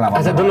করেছেন।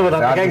 আচ্ছা, ধন্যবাদ।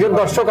 একজন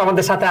দর্শক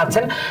আমাদের সাথে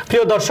আছেন।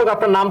 প্রিয় দর্শক,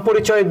 আপনার নাম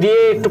পরিচয় দিয়ে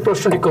একটু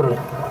প্রশ্নটি করুন।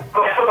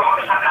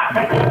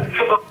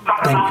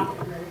 Thank you.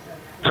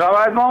 আসসালামু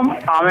আলাইকুম,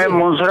 আমি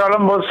মনসুর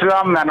আলম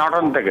বলছিলাম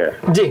ম্যানহাটন থেকে।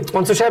 জি,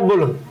 মনসুর সাহেব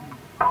বলুন।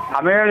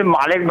 আমি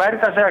মালিক ভাইয়ের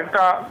কাছে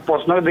একটা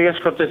প্রশ্ন জিজ্ঞেস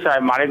করতে চাই।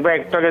 মালিক ভাই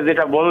একটু আগে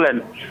যেটা বললেন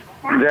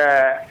যে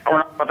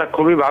ওনার কথা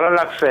খুবই ভালো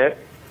লাগছে,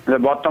 যে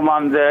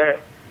বর্তমান যে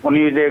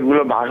উনি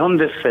যেগুলো ভাষণ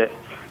দিচ্ছে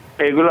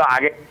এগুলো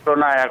আগে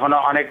তুলনায় এখনো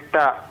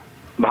অনেকটা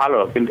ভালো,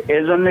 কিন্তু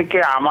এই জন্য কি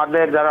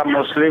আমাদের যারা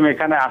মুসলিম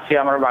এখানে আছি,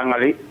 আমরা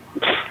বাঙালি,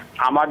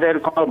 আমাদের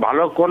কোনো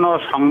ভালো কোনো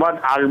সংবাদ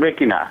আসবে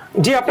কিনা।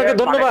 জি, আপনাকে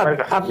ধন্যবাদ।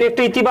 আপনি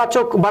একটা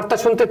ইতিবাচক বার্তা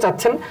শুনতে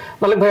চাচ্ছেন,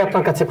 মালিক ভাই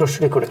আপনার কাছে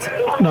প্রশ্নটি করেছেন।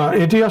 না,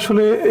 এটি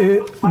আসলে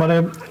মানে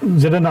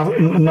যেটা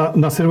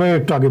নাসির ভাই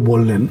একটু আগে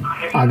বললেন,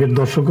 আগের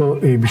দর্শকও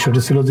এই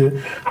বিষয়টি ছিল যে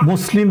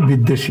মুসলিম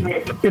বিদ্বেষী,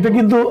 এটা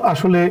কিন্তু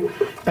আসলে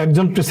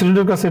একজন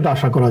প্রেসিডেন্টের কাছে এটা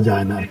আশা করা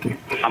যায় না আর কি।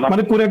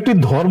 মানে কোন একটি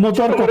ধর্ম তো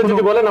আর কখনো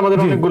বলেন, আমাদের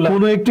অনেকগুলো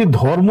কোন একটি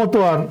ধর্ম তো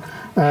আর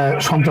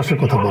সন্ত্রাসের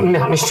কথা বলে না,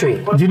 নিশ্চয়ই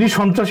যিনি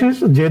সন্ত্রাসী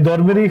যে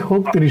ধর্মেরই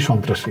হোক তিনি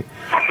সন্ত্রাসী।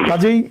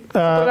 কাজেই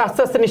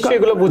আস্তে আস্তে নিশ্চয়ই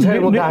এগুলো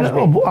বোঝার মধ্যে আসবে,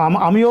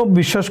 আমিও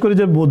বিশ্বাস করি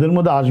যে বোধের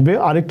মধ্যে আসবে।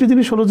 আরেকটি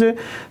জিনিস হলো যে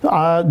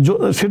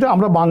সেটা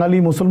আমরা বাঙালি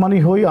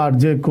মুসলমানই হই আর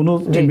যে কোনো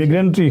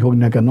ইমিগ্রেন্টই হোক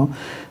না কেন,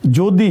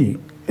 যদি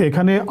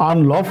এখানে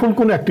আনলফুল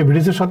কোনো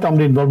অ্যাক্টিভিটিসের সাথে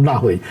আমরা ইনভলভ না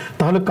হই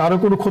তাহলে কারো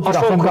কোনো ক্ষতির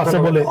আশঙ্কা আছে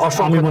বলে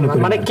আমি মনে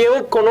করি। মানে কেউ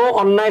কোনো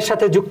অন্যায়ের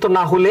সাথে যুক্ত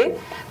না হলে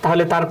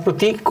তাহলে তার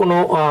প্রতি কোনো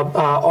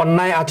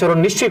অন্যায় আচরণ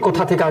নিশ্চয়ই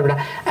কোথা থেকে আসবে না।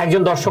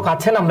 একজন দর্শক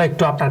আছেন, আমরা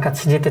একটু আপনার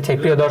কাছে যেতে চাই।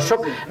 প্রিয় দর্শক,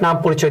 নাম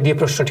পরিচয় দিয়ে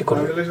প্রশ্নটি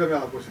করুন।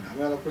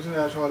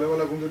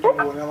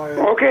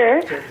 ওকে,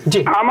 জি,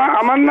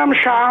 আমার নাম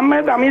শাহ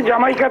আহমেদ, আমি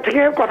জামাইকা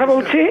থেকে কথা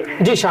বলছি।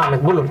 জি শাহ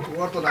আহমেদ, বলুন।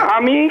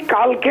 আমি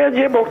কালকে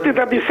যে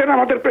বক্তৃতা দিচ্ছেন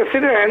আমাদের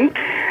প্রেসিডেন্ট,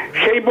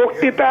 সেই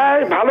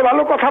বক্তৃতায় ভালো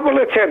ভালো কথা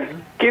বলেছেন,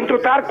 কিন্তু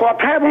তার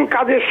কথা এবং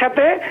কাজের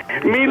সাথে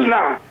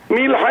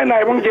মিল হয় না।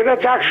 এবং যেটা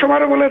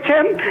চাকসুমারও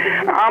বলেছেন,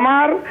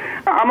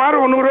 আমার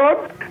অনুরোধ,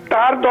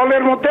 তার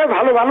দলের মধ্যে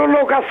ভালো ভালো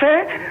লোক আছে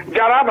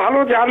যারা ভালো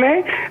জানে,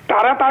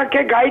 তারা তাকে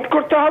গাইড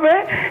করতে হবে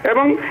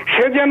এবং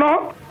সে যেন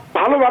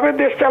ভালোভাবে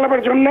দেশ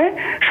চালাবার জন্য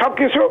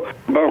সবকিছু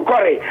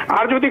করে।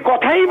 আর যদি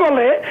কথাই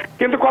বলে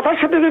কিন্তু কথার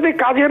সাথে যদি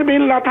কাজের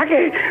মিল না থাকে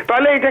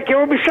তাহলে এটা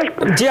কেউ বিশ্বাস।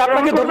 জি,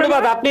 আপনাকে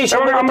ধন্যবাদ। আপনি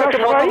সম্ভবত একটা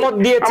মতামত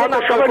দিয়েছেন,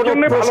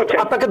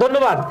 আপনাকে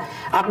ধন্যবাদ।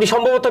 আপনি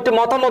সম্ভবত একটা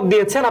মতামত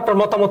দিয়েছেন, আপনার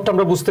মতামতটা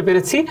আমরা বুঝতে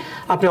পেরেছি,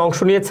 আপনি অংশ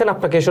নিয়েছেন,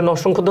 আপনাকে এর জন্য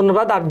অসংখ্য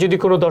ধন্যবাদ। আর যদি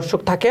কোনো দর্শক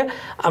থাকে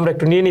আমরা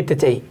একটু নিয়ে নিতে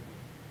চাই।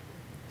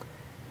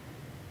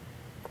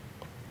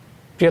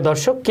 প্রিয়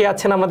দর্শক, কে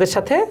আছেন আমাদের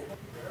সাথে?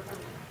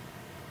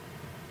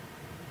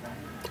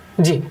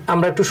 জি,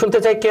 আমরা একটু শুনতে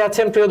চাই কে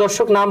আছেন। প্রিয়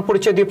দর্শক, নাম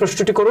পরিচয় দিয়ে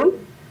প্রশ্নটি করুন।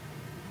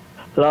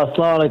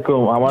 আসসালামু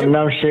আলাইকুম, আমার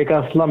নাম শেখ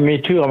আসলাম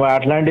মিঠু, আমি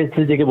আটলান্টিক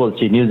সিটি থেকে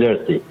বলছি, নিউ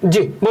জার্সি।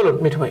 জি, বলুন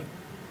মিঠু ভাই।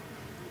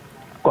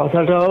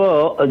 কথাটা হলো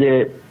যে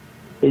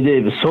এই যে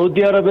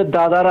সৌদি আরবের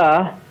দাদারা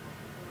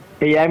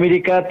এই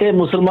আমেরিকাতে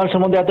মুসলমান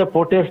সম্বন্ধে এত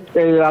প্রোটেস্ট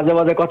আজে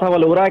বাজে কথা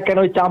বলে, ওরা কেন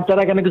ওই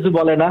চামচারা কেন কিছু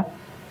বলে না?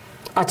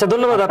 আচ্ছা,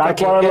 ধন্যবাদ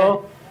আপনাকে। তারপর হলো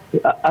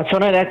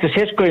শোনেন, একটা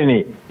শেষ করিনি।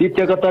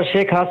 দ্বিতীয় কথা,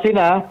 শেখ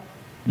হাসিনা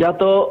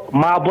যত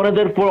মা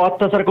বোনেদের উপর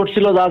অত্যাচার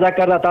করছিল,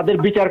 রাজাকাররা তাদের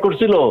বিচার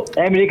করছিল,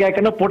 আমেরিকায়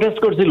কেন প্রোটেস্ট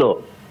করছিল?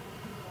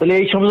 তাহলে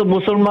এই সমস্ত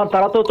মুসলমান,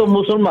 তারা তো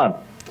মুসলমান।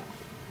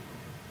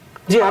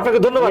 জি, আপনাকে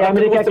ধন্যবাদ।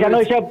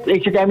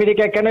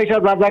 আমেরিকা কেন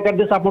এইসব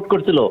রাজাকারদের সাপোর্ট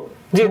করছিল?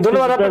 জি,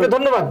 ধন্যবাদ আপনাকে,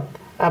 ধন্যবাদ।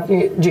 আপনি,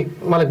 জি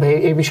মালিক ভাই,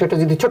 এই বিষয়টা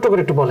যদি ছোট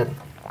করে একটু বলেন।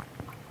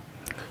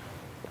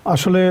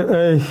 আসলে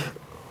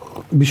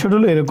বিষয়টা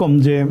হলো এরকম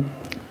যে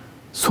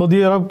সৌদি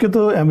আরবকে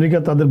তো আমেরিকা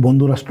তাদের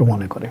বন্ধু রাষ্ট্র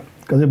মনে করে,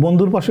 কাজে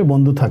বন্ধুর পাশে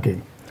বন্ধু থাকে।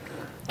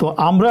 তো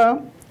আমরা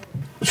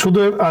শুধু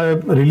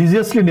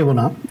রিলিজিয়াসলি নেব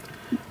না,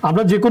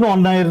 আমরা যে কোনো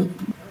অন্যায়ের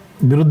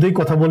বিরুদ্ধেই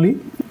কথা বলি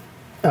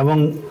এবং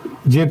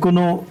যে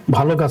কোনো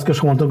ভালো কাজকে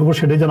সমর্থন করবো,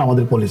 সেটাই যেন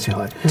আমাদের পলিসি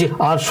হয়।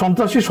 আর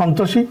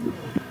সন্ত্রাসী,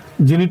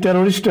 যিনি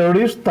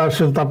টেরোরিস্ট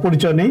তার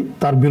পরিচয় নেই,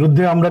 তার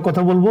বিরুদ্ধে আমরা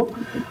কথা বলবো।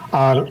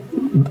 আর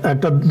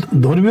একটা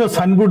ধর্মীয়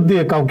সাইনবোর্ড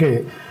দিয়ে কাউকে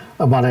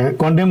মানে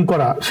কন্ডেম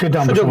করা, সেটা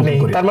আমরা সমর্থন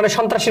করি। তার মানে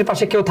সন্ত্রাসীর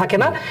পাশে কেউ থাকে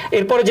না।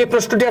 এরপরে যে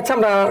প্রশ্নটি আছে,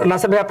 আমরা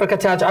নাসির ভাই আপনার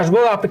কাছে আসবো।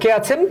 আপনি কে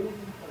আছেন?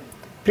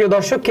 প্রিয়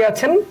দর্শক, কে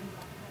আছেন?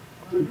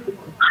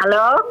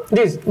 হ্যালো,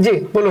 জি জি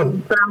বলুন।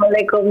 আসসালামু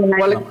আলাইকুম।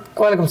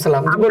 ওয়ালাইকুম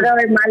সালাম। আমরা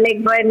মালিক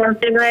ভাই,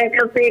 নাসির ভাইয়ের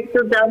কাছে একটু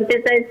জানতে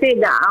চাইছি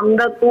যে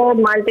আমরা তো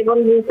মাল্টিপল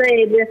ভিসায়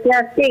এই দেশে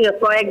আসছি,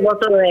 কয়েক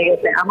বছর হয়ে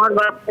গেছে। আমার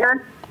বাচ্চা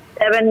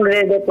 7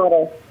 গ্রেডে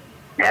পড়ে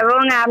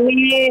এবং আমি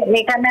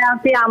এখানে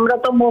আছি। আমরা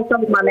তো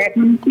মুসলমান,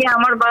 এখন কি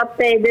আমার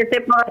বাচ্চা এই দেশে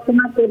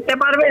পড়াশোনা করতে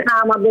পারবে না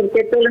আমাদেরকে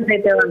চলে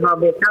যেতে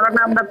হবে? কারণ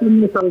আমরা তো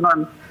মুসলমান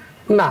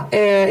না।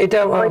 এটা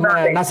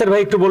নাসির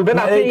ভাই একটু বলবেন,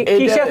 আপনি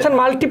কিসে আছেন?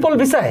 মাল্টিপল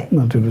ভিসায়?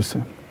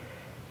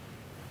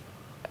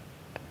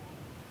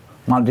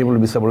 মাল্টিপল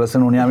ভিসা বলেছেন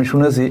উনি, আমি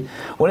শুনেছি।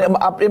 উনি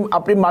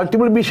আপনি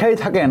মাল্টিপল ভিসায়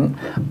থাকেন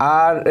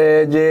আর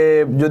যে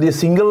যদি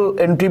সিঙ্গেল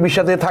এন্ট্রি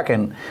ভিসাতে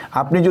থাকেন,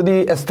 আপনি যদি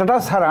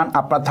স্ট্যাটাস হারান,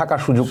 আপনার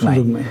থাকার সুযোগ নাই।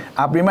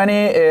 আপনি মানে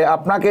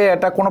আপনাকে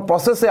এটা কোনো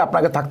প্রসেসে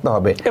আপনাকে থাকতে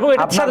হবে এবং এর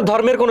সাথে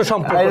ধর্মের কোনো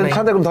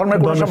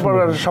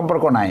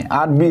সম্পর্ক নাই।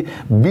 আর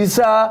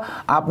ভিসা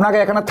আপনাকে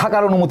এখানে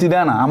থাকার অনুমতি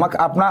দেয় না,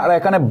 আপনার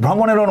এখানে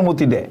ভ্রমণের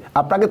অনুমতি দেয়।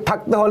 আপনাকে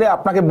থাকতে হলে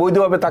আপনাকে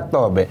বৈধভাবে থাকতে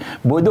হবে,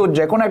 বৈধ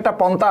যে কোনো একটা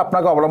পন্থা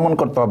আপনাকে অবলম্বন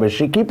করতে হবে।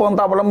 সে কি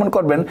পন্থা অবলম্বন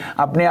করবেন,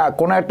 আপনি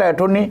কোনো একটা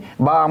অ্যাটর্নি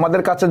বা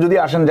আমাদের কাছে যদি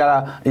আসেন যারা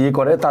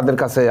করে, তাদের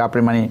কাছে আপনি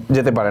মানে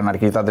যেতে পারেন আর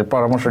কি, তাদের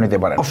পরামর্শ নিতে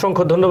পারেন।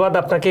 অসংখ্য ধন্যবাদ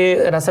আপনাকে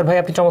নাসির ভাই,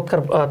 আপনি চমৎকার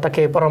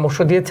তাকে পরামর্শ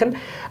দিয়েছেন।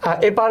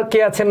 এরপর কে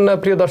আছেন?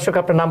 প্রিয় দর্শক,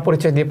 আপনার নাম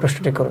পরিচয় দিয়ে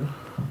প্রশ্নটি করুন।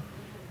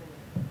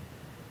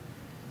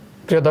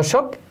 প্রিয়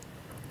দর্শক,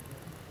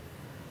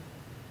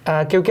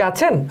 কেউ কি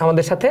আছেন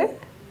আমাদের সাথে?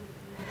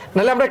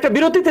 নাহলে আমরা একটা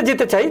বিরতিতে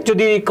যেতে চাই,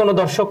 যদি কোনো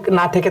দর্শক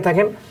না থেকে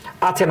থাকেন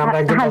আছেন আমরা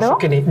একজন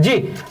দর্শককে নিয়ে। জি,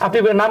 আপনি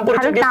নাম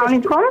পরিচয় দিয়ে।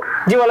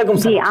 জি, ওয়ালাইকুম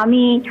আসসালাম। জি,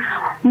 আমি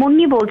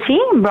মুন্নি বলছি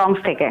ব্রঙ্কস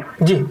থেকে।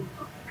 জি,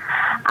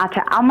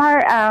 আচ্ছা, আমার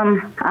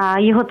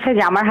হচ্ছে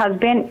যে আমার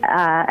হাজবেন্ড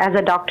অ্যাজ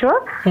এ ডক্টর,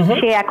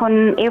 সে এখন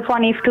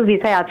F1 F2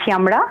 ভিসায় আছি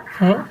আমরা।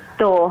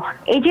 তো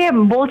এই যে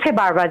বলছে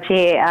বারবার যে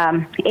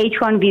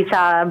H1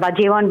 ভিসা বা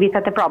J1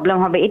 ভিসাতে প্রবলেম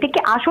হবে, এটা কি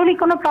আসলে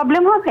কোনো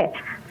প্রবলেম হবে?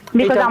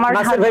 বিকজ আমার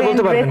হাজবেন্ড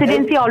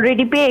রেসিডেন্সি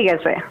অলরেডি পেয়ে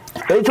গেছে।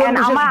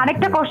 আমার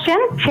আরেকটা কোশ্চেন,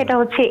 সেটা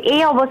হচ্ছে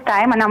এই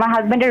অবস্থায় মানে আমার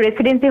হাজবেন্ডের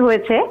রেসিডেন্সি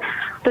হয়েছে,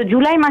 তো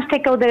জুলাই মাস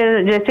থেকে ওদের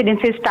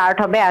রেসিডেন্সি স্টার্ট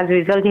হবে অ্যাজ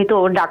ইউজুয়াল, যেহেতু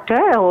ওর ডাক্তার,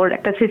 ওর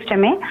একটা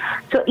সিস্টেমে।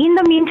 তো ইন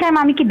দ্য মিন টাইম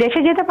আমি কি দেশে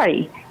যেতে পারি?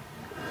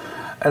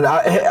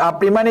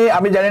 আপনি মানে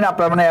আমি জানি না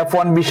আপনার মানে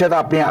F1 বিষয়ে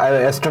আপনি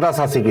স্ট্যাটাস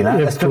আছে কিনা।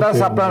 স্ট্যাটাস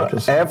আপনার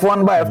F1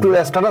 বা F2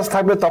 স্ট্যাটাস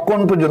থাকবে তখন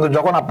পর্যন্ত,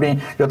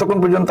 যতক্ষণ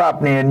পর্যন্ত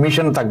আপনি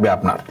এডমিশন থাকবে।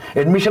 আপনার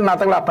এডমিশন না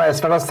থাকলে আপনার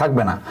স্ট্যাটাস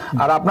থাকবে না।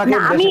 আর আপনাকে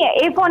আমি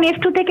F1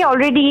 F2 থেকে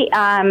অলরেডি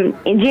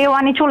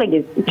J1 এ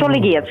চলে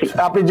গিয়েছি।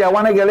 আপনি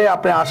J1 এ গেলে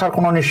আপনি আসার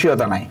কোনো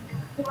নিশ্চয়তা নাই।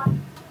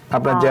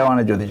 আপনার J1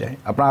 এ যদি যায়,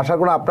 আপনার আশা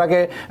করি আপনাকে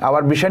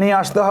আবার বিষয় নিয়ে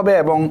আসতে হবে,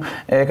 এবং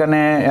এখানে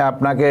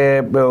আপনাকে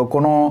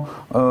কোনো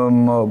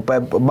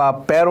বা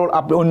প্যারোল,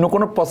 আপনি অন্য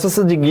কোনো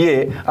প্রসেসে গিয়ে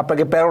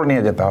আপনাকে প্যারোল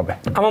নিয়ে যেতে হবে।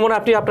 আমার মনে হয়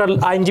আপনি আপনার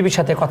আইনজীবীর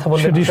সাথে কথা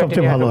বললে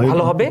সবচেয়ে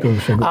ভালো হবে।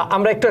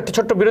 আমরা একটা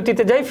ছোট্ট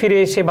বিরতিতে যাই, ফিরে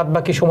এসে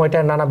বাদবাকি সময়টা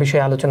নানা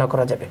বিষয়ে আলোচনা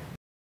করা যাবে।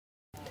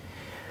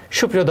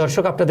 সুপ্রিয়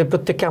দর্শক, আপনাদের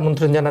প্রত্যেককে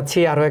আমন্ত্রণ জানাচ্ছি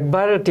আরও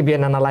একবার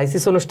TBN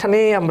অ্যানালাইসিস অনুষ্ঠানে।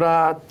 আমরা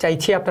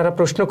চাইছি আপনারা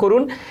প্রশ্ন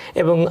করুন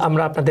এবং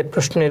আমরা আপনাদের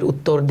প্রশ্নের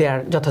উত্তর দেওয়ার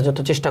যথাযথ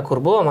চেষ্টা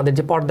করব। আমাদের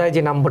যে পর্দায়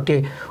যে নম্বরটি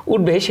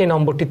উঠবে সেই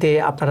নম্বরটিতে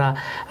আপনারা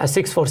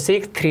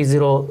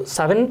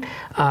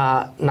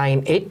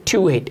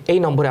 646-307-9828 এই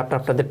নম্বরে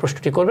আপনাদের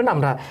প্রশ্নটি করবেন।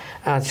 আমরা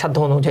সাধ্য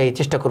অনুযায়ী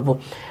চেষ্টা করব।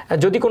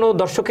 যদি কোনো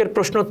দর্শকের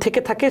প্রশ্ন থেকে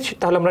থাকে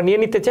তাহলে আমরা নিয়ে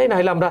নিতে চাই,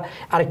 নাহলে আমরা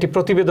আরেকটি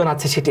প্রতিবেদন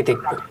আছে সেটি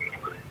দেখব।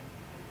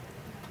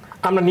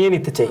 আমরা নিয়ে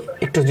নিতে চাই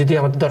একটু, যদি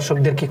আমাদের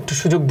দর্শকদেরকে একটু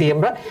সুযোগ দিয়ে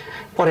আমরা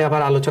পরে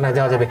আবার আলোচনায়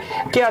যাওয়া যাবে।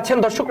 কে আছেন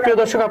দর্শক? প্রিয়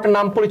দর্শক, আপনার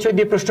নাম পরিচয়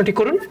দিয়ে প্রশ্নটি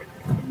করুন।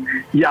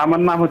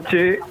 আমার নাম হচ্ছে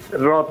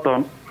রতন।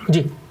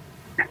 জি,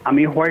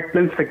 আমি হোয়াইট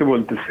প্লেন্স থেকে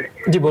বলতেছি।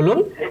 জি, বলুন।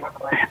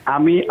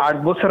 আমি 8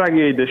 বছর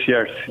আগে এই দেশে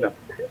আসছিলাম,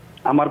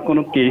 আমার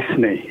কোনো কেস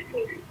নেই।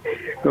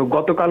 তো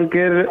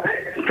গতকালকের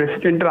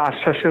প্রেসিডেন্টের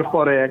আশ্বাসের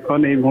পরে এখন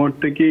এই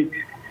মুহূর্তে কি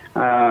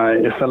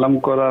asylum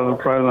করার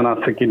প্রয়োজন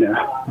আছে কিনা?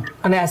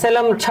 মানে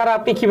asylum ছাড়া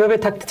আপনি কিভাবে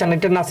থাকতে চান,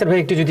 এটা নাসির ভাই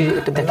একটু যদি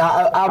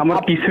আমার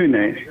কিছুই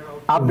নেই।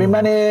 আপনি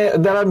মানে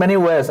there are many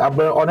ways,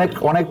 আপনার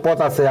অনেক পথ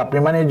আছে। আপনি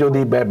মানে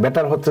যদি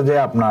বেটার হচ্ছে যে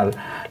আপনার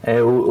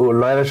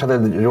লয়ারের সাথে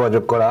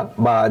যোগাযোগ করা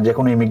বা যে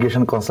কোনো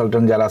ইমিগ্রেশন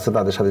কনসালটেন্ট যারা আছে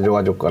তাদের সাথে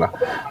যোগাযোগ করা।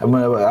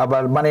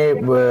 আবার মানে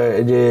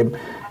যে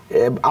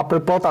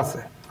আপনার পথ আছে,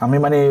 আমি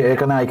মানে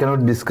এখানে I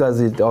cannot discuss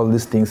it all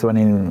this things,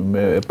 মানে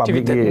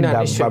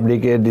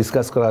পাবলিকে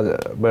ডিসকাস করা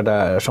এটা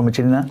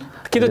সমীচীন না।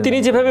 কিন্তু তিনি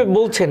যেভাবে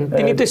বলছেন,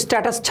 তিনি তো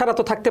স্ট্যাটাস ছাড়া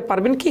তো থাকতে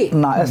পারবেন কি?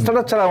 না,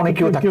 স্ট্যাটাস ছাড়া অনেক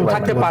কেউ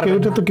থাকতে পারবে।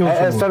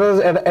 স্ট্যাটাস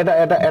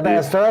এটা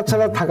স্ট্যাটাস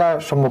ছাড়া থাকা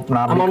সম্ভব না।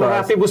 আমার মনে হয়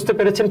আপনি বুঝতে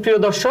পেরেছেন প্রিয়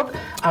দর্শক।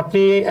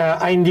 আপনি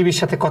আইনজীবীর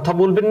সাথে কথা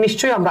বলবেন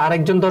নিশ্চয়ই। আমরা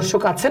আরেকজন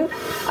দর্শক আছেন,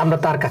 আমরা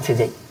তার কাছে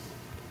যাই।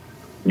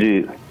 জি,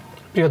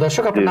 প্রিয়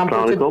দর্শক, আপনার নাম?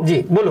 জি,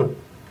 বলুন।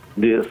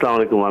 জি, আসসালামু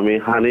আলাইকুম। আমি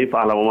হানিফ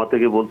আলামা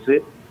থেকে বলছি।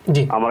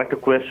 আমার একটা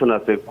কোয়েশ্চন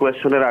আছে।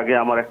 কোয়েশ্চনের আগে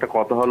আমার একটা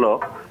কথা হলো,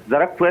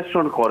 যারা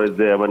কোয়েশ্চন করে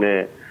যে মানে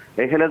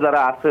এখানে যারা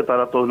আছে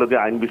তারা তো হলো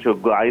আইন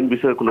বিশেষজ্ঞ, আইন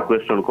বিষয়ে কোনো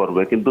কোয়েশ্চন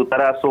করবে, কিন্তু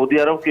তারা সৌদি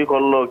আরব কি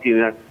করলো কি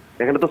না,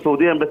 এখানে তো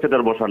সৌদি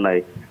অ্যাম্বাসেডর বসা নাই।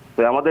 তো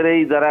আমাদের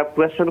এই যারা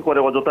কোয়েশ্চন করে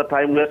অযথা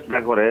টাইম ওয়েস্ট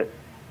না করে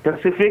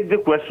স্পেসিফিক যে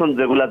কোয়েশ্চন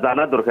যেগুলা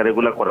জানা দরকার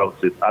এগুলা করা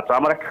উচিত। আচ্ছা,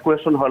 আমার একটা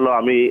কোয়েশ্চন হলো,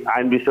 আমি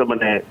আইন বিষয়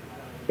মানে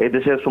এই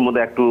দেশের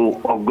সম্বন্ধে একটু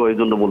অজ্ঞ, এই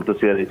জন্য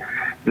বলতেছি আর কি।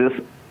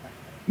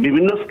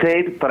 বিভিন্ন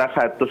স্টেট তারা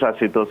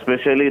স্বায়ত্তশাসিত,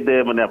 স্পেশালি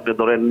মানে আপনি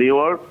ধরেন নিউ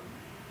ইয়র্ক,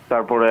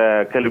 তারপরে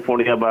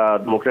ক্যালিফোর্নিয়া বা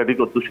ডেমোক্রেটিক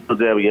অধ্যুষিত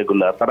যে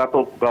ইয়েগুলা, তারা তো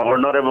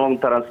গভর্নর এবং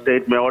তারা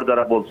স্টেট মেয়র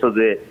যারা বলছে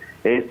যে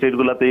এই স্টেট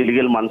গুলাতে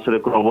ইলিগেল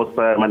মানুষের কোনো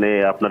অবস্থায় মানে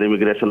আপনার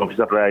ইমিগ্রেশন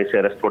অফিসাররা এসে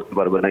অ্যারেস্ট করতে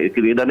পারবে না।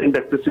 ইদানিং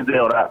দেখতেছি যে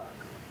ওরা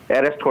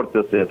অ্যারেস্ট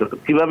করতেছে।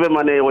 কিভাবে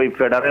মানে ওই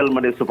ফেডারেল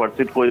মানে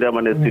সুপারসিড কইরা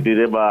মানে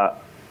সিটিরে বা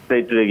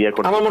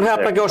আমার মনে হয়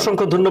আপনাকে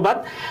অসংখ্য ধন্যবাদ।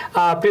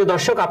 প্রিয়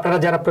দর্শক, আপনারা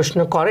যারা প্রশ্ন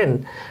করেন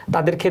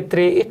তাদের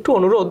ক্ষেত্রে একটু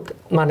অনুরোধ,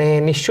 মানে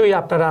নিশ্চয়ই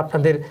আপনারা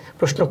আপনাদের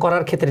প্রশ্ন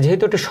করার ক্ষেত্রে,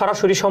 যেহেতু একটু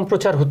সরাসরি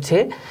সম্প্রচার হচ্ছে,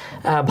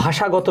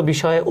 ভাষাগত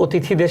বিষয়ে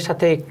অতিথিদের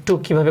সাথে একটু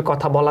কিভাবে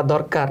কথা বলা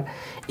দরকার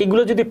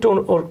এগুলো যদি একটু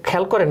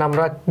খেয়াল করেন,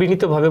 আমরা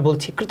বিনীতভাবে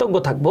বলছি, কৃতজ্ঞ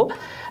থাকব।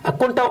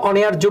 কোনটা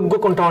অনেয়ার যোগ্য,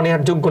 কোনটা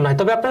অনেয়ার যোগ্য নয়,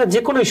 তবে আপনারা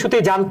যে কোনো ইস্যুতে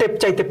জানতে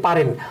চাইতে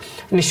পারেন,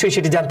 নিশ্চয়ই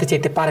সেটি জানতে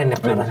চাইতে পারেন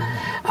আপনারা।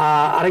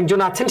 আরেকজন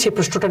আছেন, সেই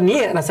প্রশ্নটা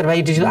নিয়ে নাসির ভাই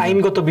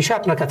আইনগত বিষয়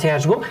আপনার কাছে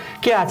আসবো।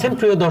 কে আছেন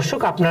প্রিয় দর্শক?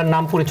 আপনার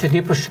নাম পরিচয়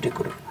দিয়ে প্রশ্নটি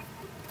করুন।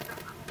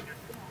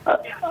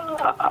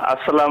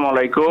 আসসালামু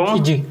আলাইকুম।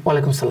 জি,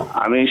 ওয়ালাইকুম সালাম।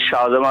 আমি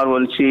শাহজামাল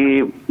বলছি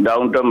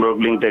ডাউনটাউন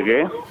ব্রুকলিন থেকে।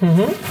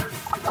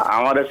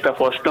 আমার একটা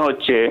প্রশ্ন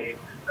হচ্ছে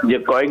যে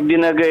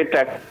কয়েকদিন আগে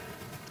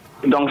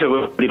ধ্বংস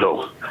করে দিল,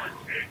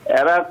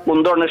 এরা কোন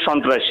ধরনের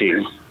সন্ত্রাসী?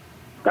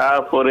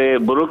 তারপরে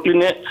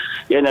ব্রুকলিনে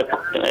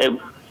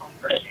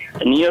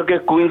নিউ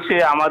ইয়র্কের কুইন্সে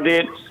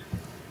আমাদের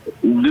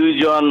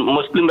দুইজন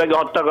মুসলিম ভাইকে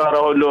হত্যা করা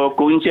হলো,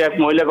 কুইন্সে এক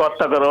মহিলাকে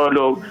হত্যা করা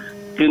হলো,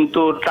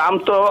 কিন্তু ট্রাম্প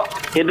তো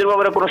এদের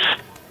ব্যাপারে কোনো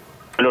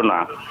হলো না।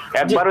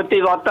 একবারও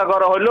থেকে হত্যা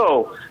করা হলো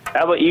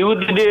এবং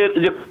ইহুদিদের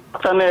যে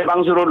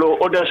ভাঙচুর হলো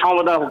ওটা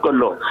সমাধান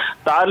করলো,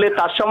 তাহলে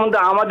তার সম্বন্ধে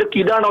আমাদের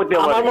কি ধারণা হতে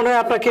পারে? আমার মনে হয়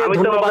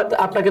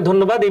আপনাকে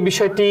ধন্যবাদ। এই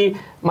বিষয়টি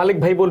মালিক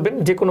ভাই বলবেন,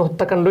 যে কোনো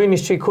হত্যাকাণ্ডই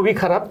নিশ্চয়ই খুবই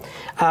খারাপ।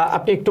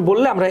 আপনি একটু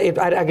বললে আমরা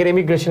আগের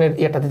ইমিগ্রেশনের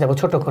ইয়েটাতে যাব,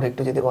 ছোট করে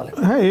একটু যদি বলেন।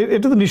 হ্যাঁ,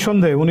 এটা তো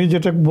নিঃসন্দেহে উনি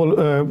যেটা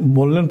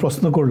বললেন,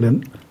 প্রশ্ন করলেন,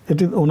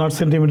 এটি ওনার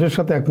সেন্টিমেন্টের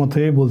সাথে একমত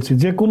হয়ে বলছি।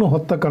 যে কোনো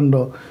হত্যাকাণ্ড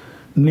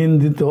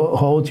নিন্দিত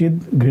হওয়া উচিত,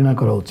 ঘৃণা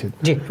করা উচিত।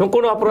 জি,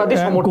 কোনো অপরাধী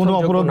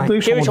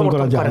সমর্থন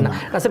করা যায় না।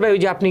 আচ্ছা ভাই, ওই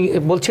যে আপনি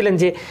বলছিলেন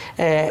যে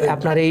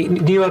আপনার এই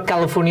নিউ ইয়র্ক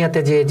ক্যালিফোর্নিয়াতে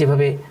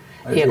যেভাবে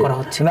ইয়ে করা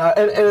হচ্ছে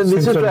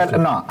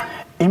না,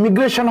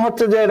 ইমিগ্রেশন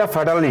হচ্ছে যে এটা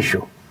ফেডারেল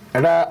ইস্যু,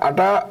 এটা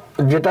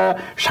যেটা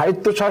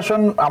সাহিত্য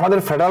শাসন আমাদের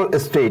ফেডারেল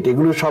স্টেট,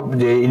 এগুলো সব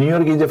যে new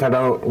York is a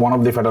federal, one of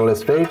the federal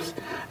states.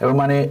 এবং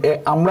মানে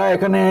আমরা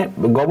এখানে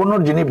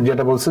গভর্নর যিনি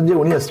যেটা বলছেন যে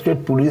উনি স্টেট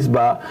পুলিশ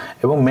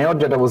এবং মেয়র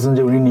যেটা বলছেন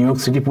যে উনি নিউ ইয়র্ক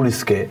সিটি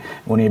পুলিশকে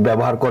উনি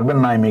ব্যবহার করবেন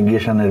না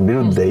ইমিগ্রেশনের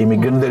বিরুদ্ধে,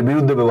 ইমিগ্রেন্টদের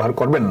বিরুদ্ধে ব্যবহার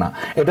করবেন না,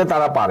 এটা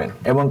তারা পারেন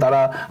এবং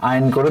তারা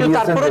আইন করে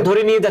দিয়েছেন।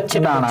 ধরে নিয়ে যাচ্ছে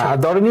না,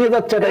 ধরে নিয়ে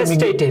যাচ্ছে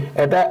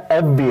এটা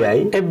এফবিআই,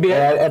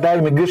 এটা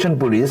ইমিগ্রেশন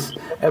পুলিশ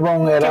এবং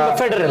এরা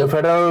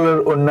ফেডারেল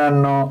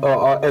অন্যান্য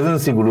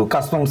এজেন্সিগুলো,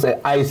 customs,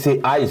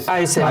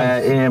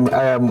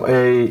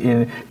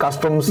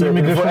 customs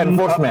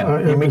enforcement,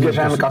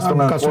 immigration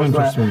customs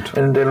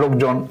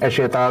লোকজন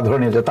এসে তারা ধরে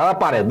নিয়েছে, তারা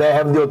পারে, they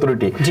have the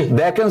authority,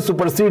 they can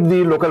supersede the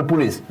local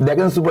police, they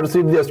can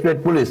supersede the state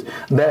police.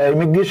 The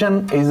immigration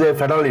is a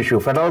federal issue,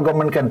 federal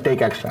government can take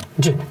action.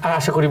 জি,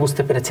 আশা করি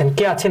বুঝতে পেরেছেন।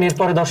 কে আছেন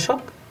এরপরে দর্শক?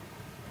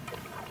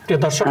 প্রিয়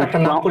দর্শক, একটা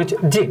নাম পরিচয়।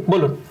 জি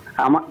বলুন।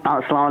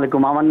 আসসালামু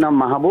আলাইকুম, আমার নাম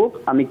মাহবুব,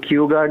 আমি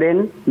কিউ গার্ডেন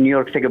নিউ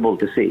ইয়র্ক থেকে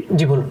বলতেছি।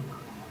 জি বলুন।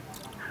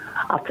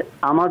 আচ্ছা,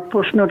 আমার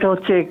প্রশ্নটা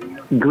হচ্ছে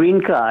গ্রিন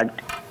কার্ড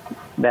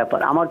ব্যাপার।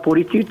 আমার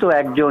পরিচিত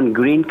একজন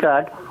গ্রিন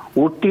কার্ড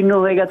উত্তীর্ণ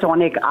হয়ে গেছে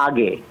অনেক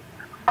আগে,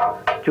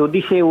 যদি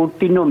সে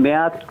উত্তীর্ণ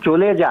মেয়াদ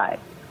চলে যায়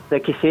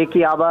দেখি সে কি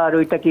আবার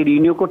ওইটা কি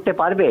রিনিউ করতে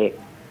পারবে?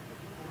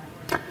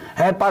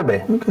 হ্যাঁ পারবে,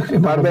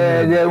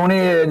 যে উনি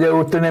যে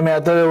উত্তীর্ণ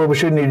মেয়াদে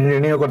অবশ্যই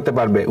রিনিউ করতে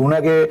পারবে।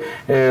 উনাকে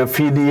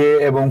ফি দিয়ে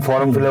এবং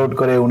ফর্ম ফিল আউট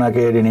করে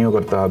উনাকে রিনিউ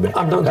করতে হবে,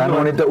 কারণ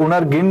উনি তো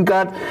উনার গ্রিন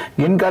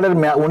কার্ডের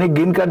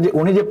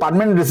উনি যে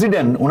পার্মানেন্ট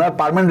রেসিডেন্ট, উনার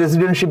পার্মানেন্ট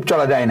রেসিডেন্টশিপ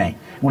চলা যায় নাই,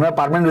 উনার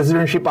পার্মানেন্ট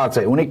রেসিডেন্টশিপ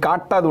আছে, উনি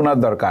কার্ডটা উনার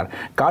দরকার,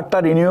 কার্ডটা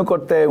রিনিউ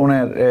করতে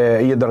উনার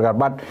দরকার।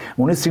 বাট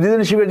উনি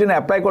সিটিজেনশিপের জন্য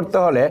অ্যাপ্লাই করতে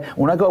হলে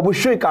উনাকে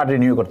অবশ্যই কার্ড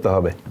রিনিউ করতে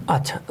হবে।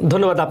 আচ্ছা,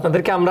 ধন্যবাদ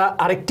আপনাদেরকে। আমরা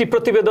আরেকটি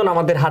প্রতিবেদন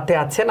আমাদের হাতে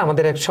আছেন,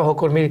 আমাদের এক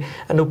সহকর্মী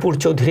নূপুর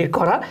চৌধুরীর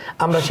করা।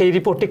 আমরা সেই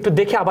রিপোর্টটি একটু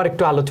দেখে আবার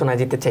একটু আলোচনায়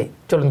যেতে চাই,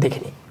 চলুন দেখে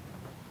নিই।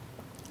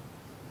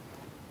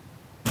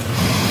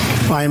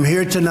 I am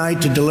here tonight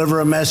to deliver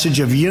a message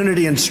of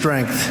unity and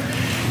strength,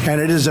 and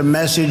it is a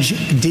message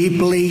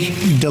deeply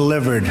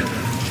delivered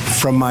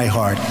from my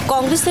heart.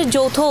 কংগ্রেসের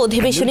যৌথ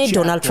অধিবেশনে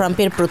ডোনাল্ড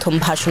ট্রাম্পের প্রথম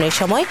ভাষণের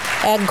সময়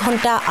 1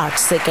 ঘন্টা 8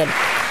 সেকেন্ড,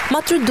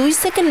 মাত্র 2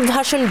 সেকেন্ড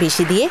ভাষণ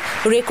বেশি দিয়ে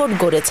রেকর্ড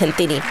গড়েছেন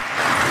তিনি।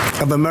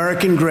 Of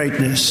American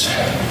greatness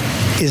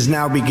is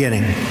now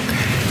beginning.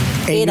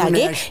 এর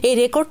আগে এই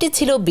রেকর্ডটি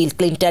ছিল বিল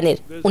ক্লিন্টনের।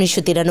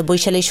 1993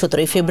 সালের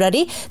 17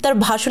 ফেব্রুয়ারি তার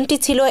ভাষণটি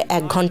ছিল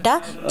 1 ঘন্টা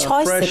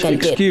 6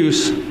 সেকেন্ডের।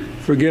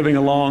 For giving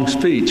a long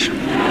speech.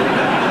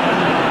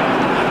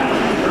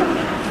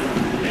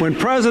 When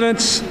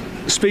presidents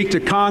speak to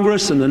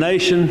Congress and the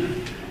nation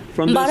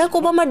from this... Barack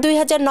ওবামার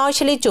 2009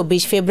 সালের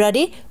 24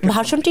 ফেব্রুয়ারি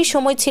ভাষণটির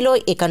সময় ছিল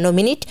 51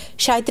 মিনিট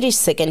 37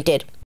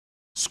 সেকেন্ডের।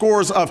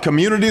 Scores of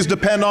communities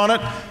depend on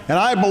it, and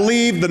I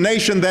believe the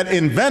nation that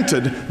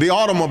invented the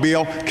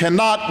automobile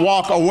cannot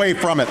walk away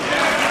from it.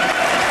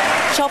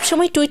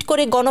 সবসময় tweet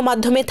করে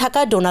গণমাধ্যমে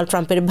থাকা Donald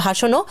ট্রাম্পের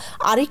ভাষণও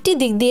আরেকটি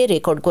দিক দিয়ে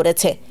রেকর্ড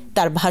করেছে।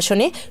 তার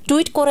ভাষণে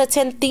টুইট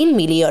করেছেন 3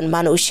 মিলিয়ন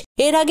মানুষ।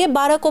 এর আগে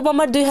বারাক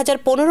ওবামার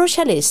 2015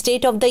 সালে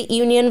স্টেট অফ দ্য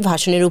ইউনিয়ন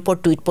ভাষণের উপর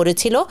টুইট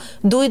পড়েছিল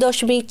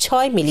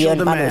 2.6 মিলিয়ন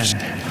মানুষ।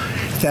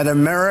 That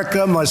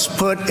America must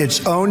put its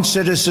own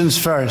citizens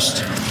first,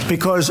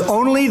 because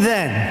only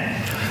then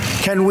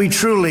can we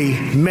truly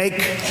make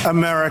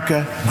America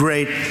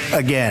great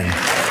again.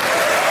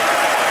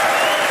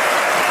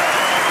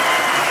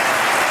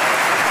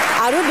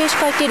 আরও বেশ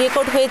কয়েকটি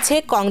রেকর্ড হয়েছে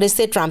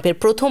কংগ্রেসে ট্রাম্পের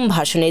প্রথম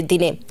ভাষণের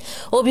দিনে।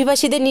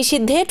 অভিবাসীদের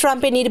নিষিদ্ধে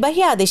ট্রাম্পের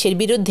নির্বাহী আদেশের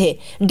বিরুদ্ধে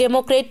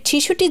ডেমোক্রেট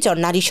 66 জন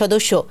নারী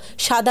সদস্য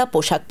সাদা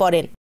পোশাক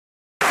পরেন।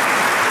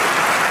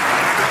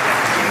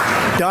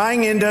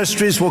 Dying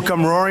industries will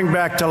come roaring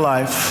back to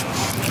life.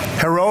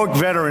 Heroic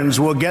veterans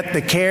will get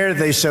the care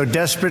they so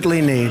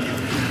desperately need.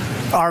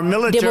 Our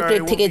military...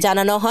 Democrat থেকে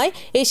জানানো হয়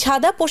এই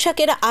সাদা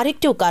পোশাকের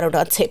আরেকটিও কারণ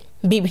আছে।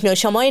 বিভিন্ন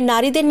সময়ে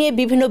নারীদের নিয়ে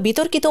বিভিন্ন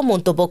বিতর্কিত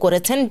মন্তব্য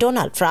করেছেন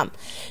ডোনাল্ড ট্রাম্প।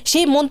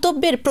 সেই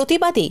মন্তব্যের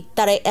প্রতিবাদী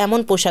তারা এমন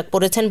পোশাক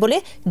পরেছেন বলে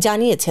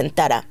জানিয়েছেন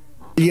তারা।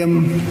 William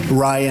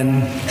Ryan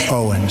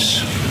Owens.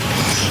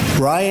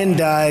 Ryan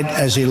died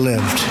as he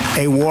lived,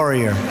 a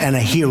warrior and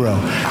a hero,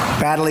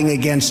 battling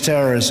against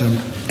terrorism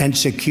and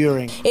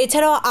securing.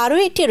 এছাড়াও আরও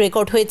একটি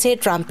রেকর্ড হয়েছে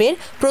ট্রাম্পের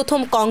প্রথম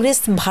কংগ্রেস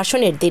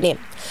ভাষণের দিনে।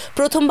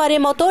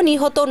 প্রথমবারের মতো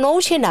নিহত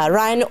নৌসেনা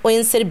রায়ান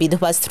ওয়েন্সের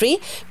বিধবা স্ত্রী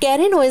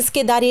ক্যারেন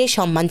ওয়েন্সকে দাঁড়িয়ে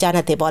সম্মান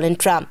জানাতে বলেন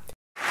ট্রাম্প।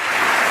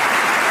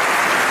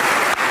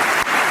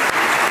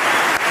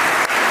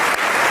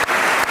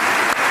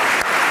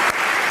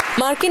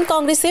 মার্কিন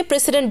কংগ্রেসে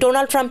প্রেসিডেন্ট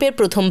ডোনাল্ড ট্রাম্পের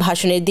প্রথম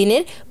ভাষণের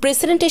দিনের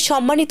প্রেসিডেন্টের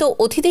সম্মানিত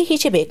অতিথি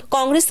হিসেবে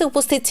কংগ্রেসে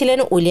উপস্থিত ছিলেন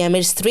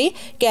উইলিয়ামের স্ত্রী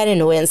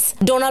ক্যারেন ওয়েন্স।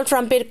 ডোনাল্ড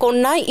ট্রাম্পের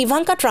কন্যা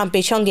ইভাঙ্কা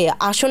ট্রাম্পের সঙ্গে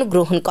আসন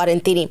গ্রহণ করেন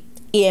তিনি।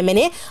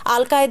 ইয়েমেনে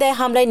আল কায়েদায়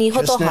হামলায়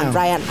নিহত হন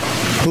Ryan.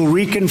 Who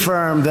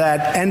reconfirmed that,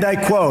 and I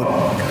quote,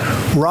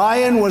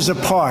 Ryan was a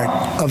part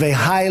of a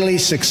highly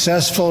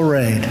successful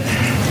raid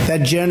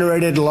that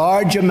generated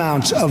large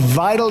amounts of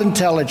vital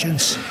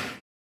intelligence.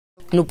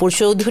 Nupur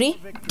Chowdhury,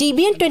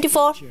 TBN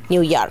 24,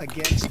 new York.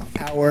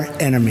 Our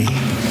enemy.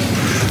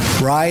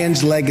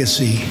 Ryan's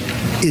legacy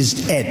is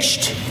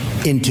etched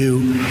into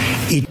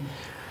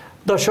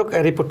দর্শক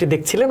রিপোর্টটি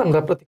দেখছিলেন, আমরা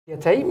প্রতিক্রিয়া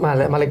চাই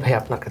মালিক ভাই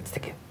আপনার কাছ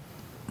থেকে।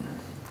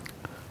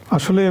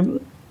 আসলে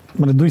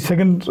মানে 2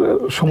 সেকেন্ড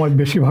সময়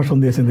বেশি ভাষণ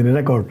দিয়েছেন তিনি,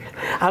 রেকর্ড।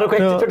 আরো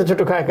কয়েকটা ছোট ছোট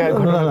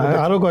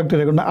আরো কয়েকটা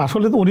রেকর্ড না,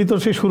 আসলে তো উনি তো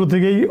সেই শুরু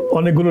থেকেই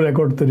অনেকগুলো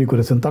রেকর্ড তৈরি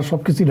করেছেন, তার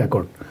সবকিছুই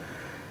রেকর্ড।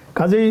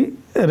 কাজেই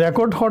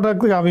রেকর্ড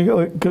হওয়াটাকে আমি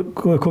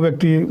খুব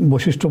একটি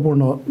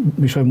বৈশিষ্ট্যপূর্ণ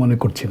বিষয় মনে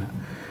করছি না।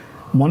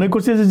 মনে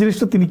করছি যে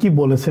জিনিসটা তিনি কি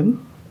বলেছেন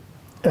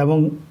এবং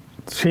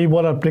সেই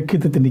বলার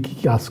প্রেক্ষিতে তিনি কি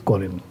কাজ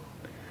করেন,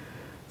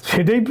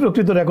 সেটাই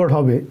প্রকৃত রেকর্ড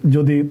হবে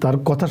যদি তার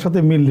কথার সাথে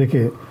মিল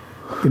রেখে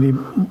তিনি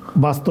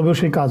বাস্তবেও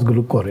সেই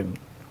কাজগুলো করেন।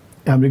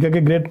 আমেরিকাকে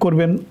গ্রেড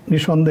করবেন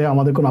নিঃসন্দেহে,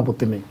 আমাদের কোনো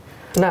আপত্তি নেই।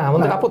 না,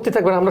 আমাদের আপত্তি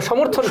থাকবে না, আমরা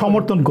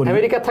সমর্থন করি।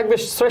 আমেরিকা থাকবে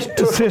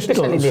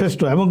শ্রেষ্ঠ।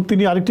 এবং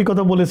তিনি আরেকটি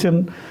কথা বলেছেন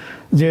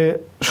যে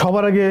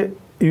সবার আগে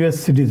ইউএস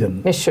সিটিজেন।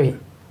 নিশ্চয়ই,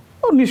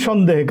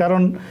 নিঃসন্দেহে,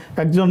 কারণ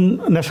একজন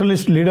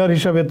ন্যাশনালিস্ট লিডার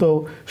হিসাবে তো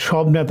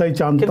সব নেতাই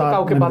চান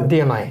কাউকে বাদ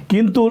দিয়ে নয়,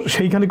 কিন্তু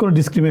সেইখানে কোনো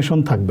ডিসক্রিমিনেশন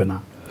থাকবে না,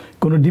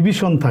 কোনো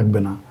ডিভিশন থাকবে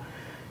না।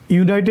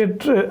 ইউনাইটেড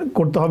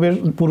করতে হবে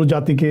পুরো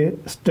জাতিকে,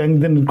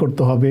 স্ট্রেংথেন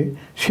করতে হবে,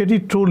 সেটি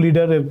ট্রু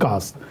লিডারের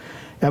কাজ।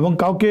 এবং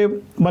কাউকে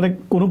মানে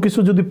কোনো কিছু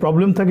যদি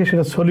প্রবলেম থাকে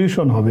সেটা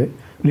সলিউশন হবে।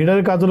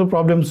 লিডারের কাজ হলো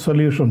প্রবলেম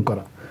সলিউশন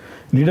করা,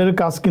 লিডারের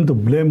কাজ কিন্তু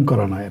ব্লেম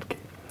করা নয় আর কি।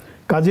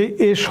 কাজে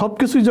এই সব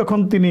কিছুই যখন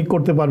তিনি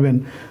করতে পারবেন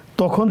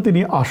তখন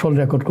তিনি আসল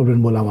রেকর্ড করবেন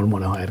বলে আমার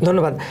মনে হয়।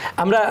 ধন্যবাদ।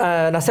 আমরা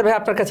নাসির ভাই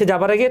আপনার কাছে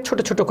যাবার আগে ছোট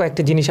ছোট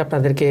কয়েকটি জিনিস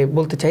আপনাদেরকে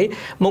বলতে চাই।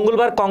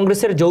 মঙ্গলবার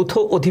কংগ্রেসের যৌথ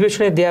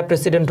অধিবেশনে দেয়া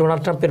প্রেসিডেন্ট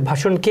ডোনাল্ড ট্রাম্পের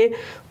ভাষণকে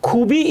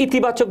খুবই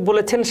ইতিবাচক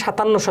বলেছেন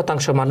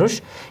 57% মানুষ।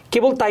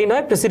 কেবল তাই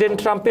নয়, প্রেসিডেন্ট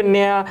ট্রাম্পের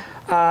নেয়া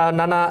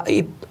নানা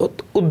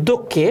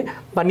উদ্যোগকে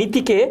বা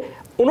নীতিকে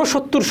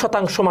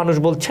 69% মানুষ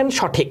বলছেন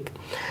সঠিক।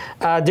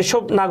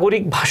 যেসব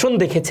নাগরিক ভাষণ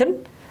দেখেছেন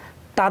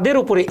তাদের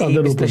উপরে এই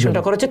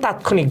বিশ্লেষণটা করেছে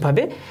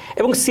তাৎক্ষণিকভাবে।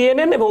 এবং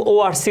CNN এবং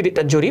ORCর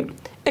এটা জরিপ,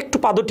 একটু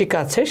পাদটিকা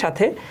আছে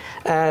সাথে।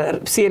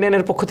 CNN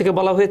এর পক্ষ থেকে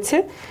বলা হয়েছে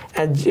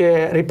যে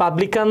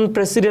রিপাবলিকান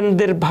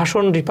প্রেসিডেন্টদের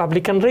ভাষণ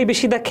রিপাবলিকানরাই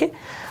বেশি দেখে,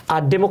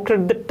 আর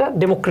ডেমোক্রেটদেরটা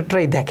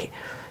ডেমোক্রেটরাই দেখে।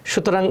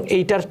 সুতরাং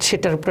এইটার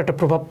সেটার উপর একটা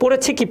প্রভাব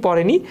পড়েছে কি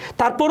পড়েনি,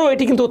 তারপরেও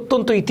এটি কিন্তু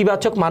অত্যন্ত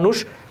ইতিবাচক। মানুষ,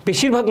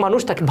 বেশিরভাগ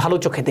মানুষ তাকে ভালো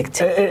চোখে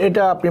দেখছে।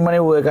 এটা আপনি মানে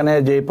এখানে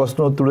যে প্রশ্ন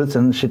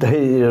তুলেছেন সেটাই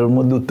এর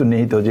মধ্যে উত্তর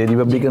নিহিত, যে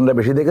রিপাবলিকানরা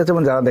বেশি দেখেছে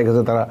এবং যারা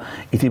দেখেছে তারা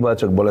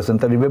ইতিবাচক বলেছেন।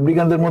 তা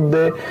রিপাবলিকানদের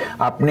মধ্যে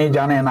আপনি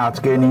জানেন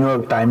আজকে নিউ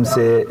ইয়র্ক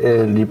টাইমসে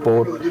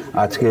রিপোর্ট,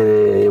 আজকে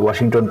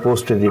ওয়াশিংটন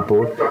পোস্টের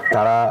রিপোর্ট,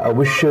 তারা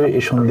অবশ্যই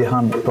এই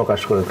সন্দিহান প্রকাশ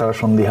করে, তারা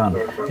সন্দিহান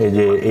এই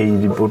যে এই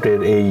রিপোর্টের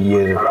এই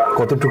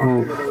কতটুকু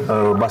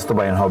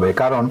বাস্তবায়ন হবে।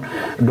 কারণ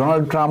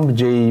ডোনাল্ড ট্রাম্প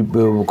যেই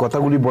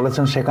কথাগুলি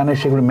বলেছেন সেখানে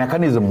সেগুলি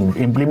মেকানিজম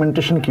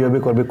ইমপ্লিমেন্টেশন কীভাবে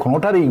করবে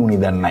কোনোটারই উনি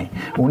দেন নাই।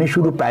 উনি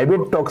শুধু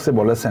প্রাইভেট টকসে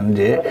বলেছেন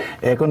যে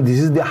এখন this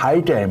is the high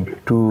time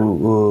to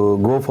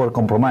go for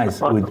compromise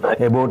with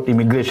about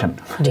immigration.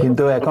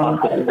 কিন্তু এখন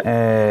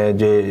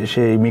যে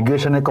সেই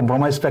ইমিগ্রেশনের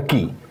কম্প্রোমাইজটা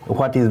কি,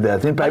 হোয়াট ইজ দ্যাট,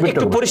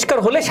 একটু পরিষ্কার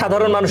হলে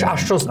সাধারণ মানুষ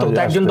আশ্বস্ত।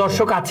 একজন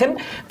দর্শক আছেন,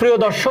 প্রিয়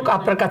দর্শক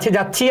আপনার কাছে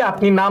যাচ্ছি,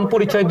 আপনি নাম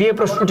পরিচয় দিয়ে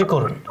প্রশ্নটি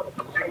করুন।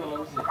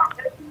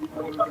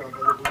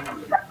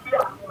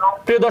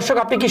 প্রিয় দর্শক,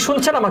 আপনি কি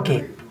শুনছেন আমাকে?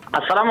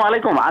 আসসালামু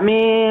আলাইকুম, আমি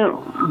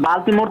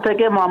বাল্টিমোর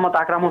থেকে মোহাম্মদ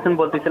আকরাম হোসেন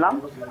বলতেছিলাম।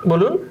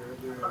 বলুন,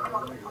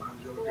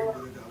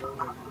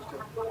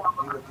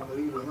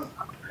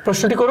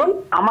 প্রশ্নটি করুন।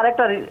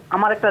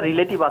 আমার একটা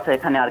রিলেটিভ আছে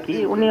এখানে আর কি,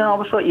 উনি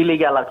অবশ্য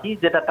ইলিগ্যাল আর কি,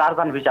 যেটা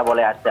টারজান ভিসা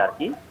বলে আসছে আর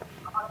কি।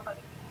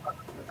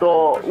 তো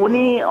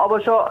উনি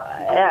অবশ্য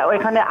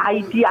এখানে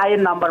ITI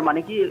এর নাম্বার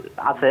মানে কি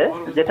আছে,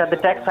 যেটাতে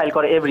ট্যাক্স ফাইল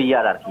করে এভরি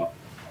ইয়ার আর কি।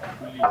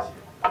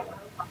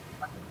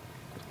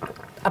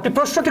 আপনি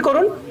প্রশ্নটি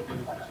করুন।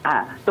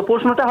 হ্যাঁ, তো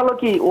প্রশ্নটা হলো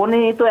কি,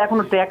 উনি তো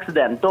এখনো ট্যাক্স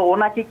দেন, তো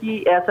ওনাকে কি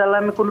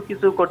asylum কোনো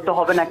কিছু করতে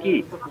হবে নাকি,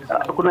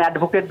 কোনো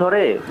অ্যাডভোকেট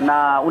ধরে, না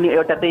উনি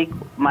ওটাতেই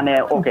মানে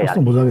ওকে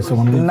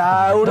না,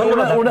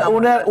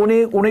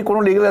 উনি কোনো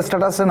লিগ্যাল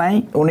স্ট্যাটাসে নাই,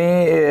 উনি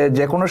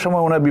যে কোনো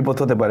সময় ওনার বিপদ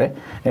হতে পারে।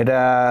 এটা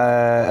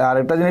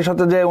আরেকটা জিনিস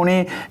হচ্ছে যে উনি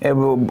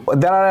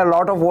দেয়ার আর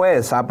লট অফ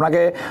ওয়েস,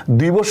 আপনাকে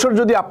 2 বছর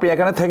যদি আপনি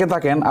এখানে থেকে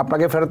থাকেন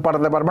আপনাকে ফেরত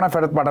পাঠাতে পারবে না,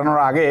 ফেরত পাঠানোর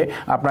আগে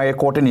আপনাকে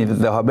কোর্টে নিয়ে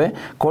যেতে হবে,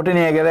 কোর্টে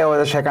নিয়ে গেলে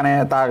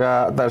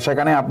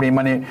সেখানে আপনি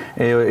মানে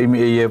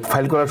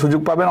ফাইল করার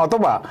সুযোগ পাবেন,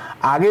 অথবা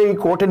আগেই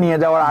কোর্টে নিয়ে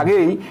যাওয়ার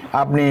আগেই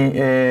আপনি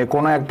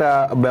কোনো একটা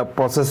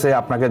প্রসেসে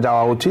আপনাকে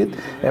যাওয়া উচিত।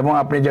 এবং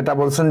আপনি যেটা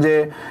বলছেন যে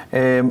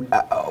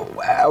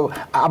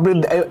আপনি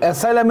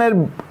অ্যাসাইলামের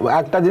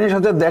একটা জিনিস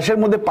হচ্ছে দেশের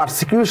মধ্যে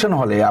পারসিকিউশন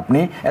হলে আপনি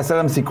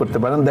অ্যাসাইলাম সিক করতে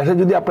পারেন, দেশে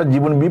যদি আপনার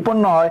জীবন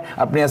বিপন্ন হয়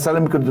আপনি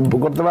অ্যাসাইলাম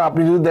করতে পারেন,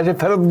 আপনি যদি দেশে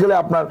ফেরত গেলে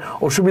আপনার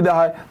অসুবিধা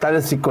হয় তাহলে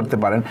সিক করতে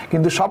পারেন,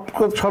 কিন্তু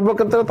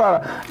সর্বক্ষেত্রে তো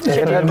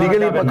এটা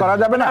লিগ্যালি করা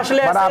যাবে না।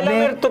 আপনি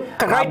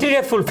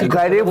ক্রাইটেরিয়া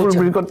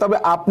ফুলফিল করতে হবে,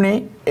 আপনি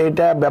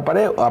এটা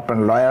ব্যাপারে আপনার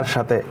লয়ার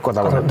সাথে কথা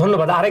বলবেন।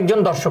 ধন্যবাদ। আরেকজন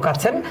দর্শক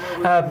আছেন,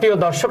 প্রিয়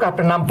দর্শক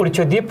আপনার নাম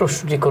পরিচয় দিয়ে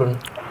প্রশ্নটি করুন।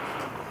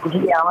 জি,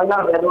 আমার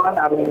নাম রেদওয়ান,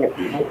 আমি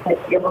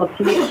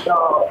বলছি। তো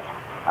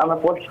আমার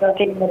প্রশ্ন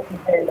হচ্ছে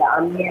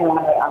আমি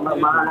আমার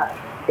মা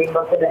 3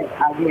 বছর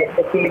আগে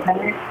এসেছি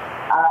এখানে,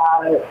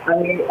 আর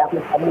আমি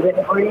আপনার সামনে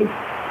করি।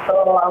 তো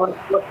আমার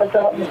প্রশ্নটা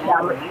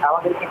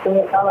আমাদের কিছু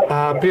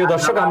প্রিয়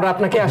দর্শক, আমরা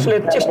আপনাকে আসলে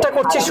চেষ্টা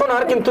করছি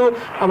শোনার, কিন্তু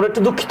আমরা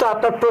একটু দুঃখিত,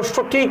 আপনার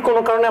প্রশ্নটি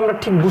কোনো কারণে আমরা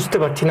ঠিক বুঝতে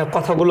পারছি না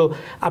কথাগুলো।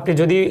 আপনি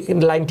যদি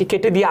লাইনটি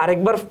কেটে দিয়ে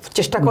আরেকবার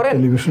চেষ্টা করেন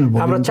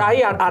আমরা চাই,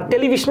 আর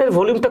টেলিভিশনের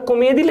ভলিউমটা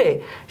কমিয়ে দিলে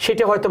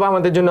সেটা হয়তো বা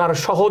আমাদের জন্য আরো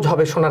সহজ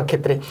হবে শোনার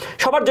ক্ষেত্রে।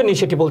 সবার জন্যই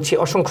সেটি বলছি।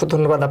 অসংখ্য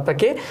ধন্যবাদ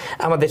আপনাকে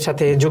আমাদের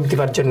সাথে যোগ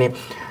দেওয়ার জন্য।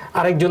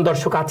 আরেকজন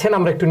দর্শক আছেন,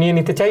 আমরা একটু নিয়ে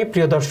নিতে চাই।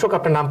 প্রিয় দর্শক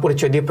আপনার নাম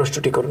পরিচয় দিয়ে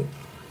প্রশ্নটি করুন।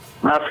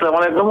 আসসালামু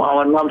আলাইকুম,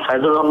 আমার নাম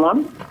সাইদুর রহমান।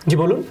 জি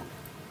বলুন।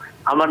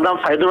 আমার নাম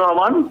সাইদুর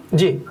রহমান।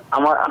 জি।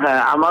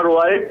 আমার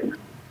ওয়াইফ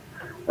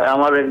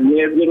আমার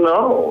মেয়ের জন্য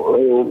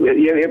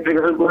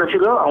অ্যাপ্লিকেশন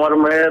করেছিল। আমার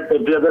মেয়ের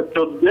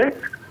 2014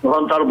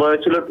 তখন তার বয়স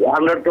ছিল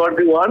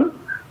 121,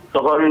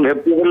 তখন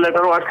অ্যাপ্লিকেশন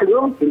লেটারও আসছিল,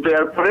 কিন্তু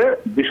এরপরে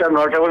ভিসা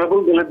নট অ্যাভেলেবল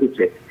বলে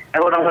দিচ্ছে।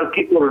 এখন আমার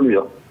কি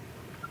করণীয়?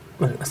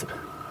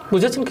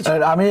 বুঝেছেন কিছু?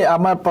 আমি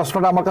আমার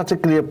প্রশ্নটা আমার কাছে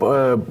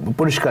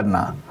পরিষ্কার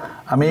না।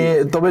 আমি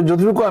তবে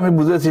যতটুকু আমি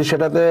বুঝেছি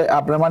সেটাতে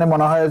আপনার মানে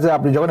মনে হয় যে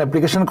আপনি যখন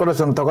অ্যাপ্লিকেশন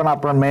করেছেন তখন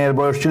আপনার মেয়ের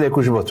বয়স ছিল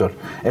 21 বছর।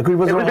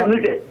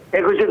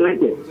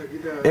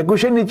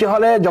 21-এর নিচে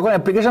হলে যখন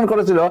অ্যাপ্লিকেশন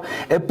করেছিল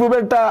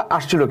অ্যাপ্রুভালটা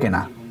আসছিল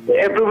কিনা?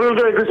 অ্যাপ্রুভাল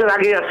তো 21-এর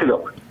আগে আসছিল।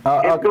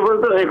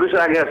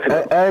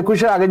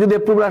 21-এর আগে যদি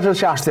অ্যাপ্রুভাল আসে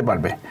সে আসতে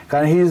পারবে,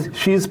 কারণ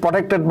she is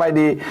protected by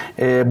the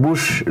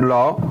Bush law,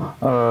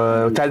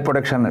 child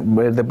protection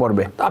এতে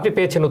পড়বে। আপনি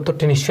পেয়েছেন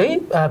উত্তরটি নিশ্চয়ই।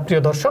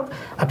 প্রিয় দর্শক,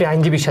 আপনি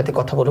আইনজীবীর সাথে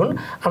কথা বলুন।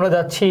 আমরা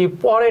যাচ্ছি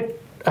পরের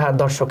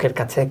দর্শকের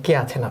কাছে। কে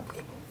আছেন আপনি?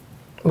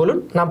 বলুন,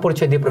 নাম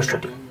পরিচয় দিয়ে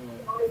প্রশ্নটি।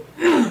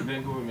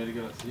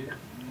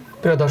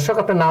 প্রিয় দর্শক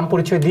আপনার নাম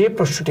পরিচয় দিয়ে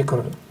প্রশ্নটি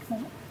করুন।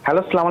 হ্যালো,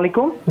 আসসালামু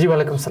আলাইকুম। জি,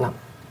 ওয়ালাইকুম সালাম।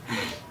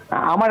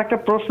 আমার একটা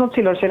প্রশ্ন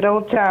ছিল, সেটা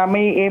হচ্ছে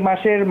আমি এই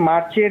মাসের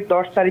মার্চের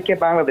 10 তারিখে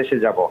বাংলাদেশে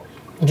যাব।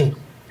 জি।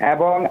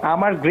 এবং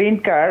আমার গ্রিন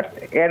কার্ড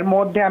এর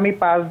মধ্যে আমি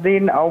 5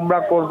 দিন উমরা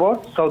করব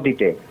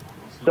সৌদিতে।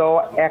 তো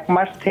 1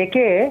 মাস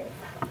থেকে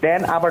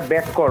দেন আবার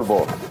ব্যাক করব।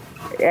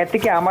 এর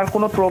থেকে আমার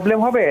কোনো প্রবলেম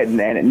হবে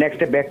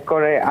নেক্সট ব্যাক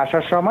করে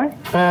আসার সময়?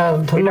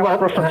 ধন্যবাদ।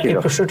 এই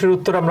প্রশ্নটির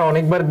উত্তর আমরা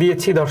অনেকবার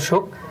দিয়েছি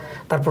দর্শক,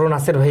 তারপর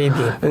নাসির ভাই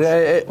দিয়ে।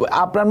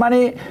 আপনার মানে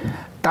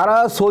তারা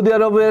সৌদি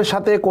আরবের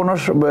সাথে কোনো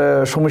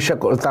সমস্যা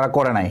তারা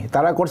করে নাই,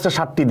 তারা করছে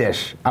 7টি দেশ।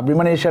 আপনি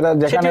মানে সেটা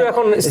যেখানে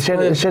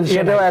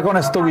সেটাও এখন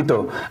স্থগিত,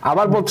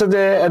 আবার বলছে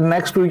যে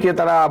নেক্সট উইকে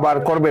তারা আবার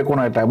করবে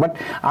কোনো এটা। বাট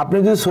আপনি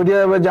যদি সৌদি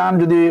আরবে যান,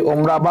 যদি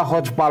ওমরা বা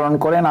হজ পালন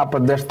করেন,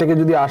 আপনার দেশ থেকে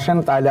যদি আসেন,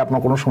 তাহলে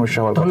আপনার কোনো সমস্যা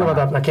হবে। ধন্যবাদ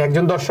আপনাকে।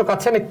 একজন দর্শক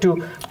আছেন, একটু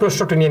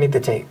প্রশ্নটি নিয়ে নিতে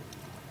চাই।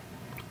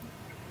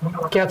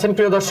 কে আছেন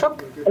প্রিয় দর্শক?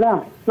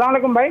 আসসালামু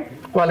আলাইকুম ভাই।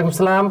 ওয়ালাইকুম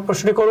সালাম,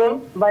 প্রশ্নটি করুন।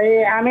 ভাই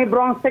আমি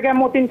ব্রঙ্কস থেকে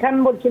মতিন খান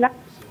বলছিলাম।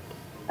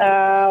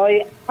 ওই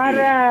আমার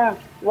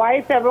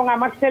ওয়াইফ এবং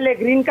আমার ছেলে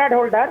গ্রিন কার্ড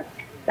হোল্ডার,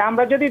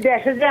 আমরা যদি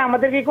দেশে যাই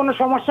আমাদের কি কোনো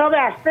সমস্যা হবে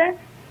আসতে?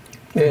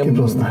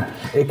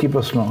 একই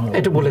প্রশ্ন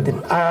একটু বলে দিন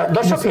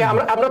দর্শক।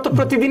 আমরা তো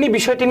প্রতিদিনই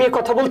বিষয়টি নিয়ে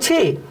কথা বলছি,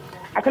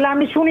 আসলে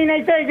আমি শুনি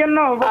নাই তো এই জন্য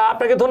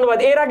আপনাকে ধন্যবাদ।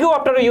 এর আগেও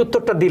আপনারা এই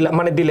উত্তরটা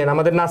দিলেন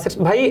আমাদের নাসির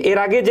ভাই, এর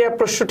আগে যে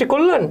প্রশ্নটি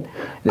করলেন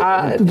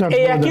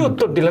এই একই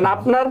উত্তর দিলেন।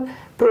 আপনার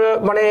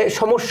মানে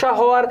সমস্যা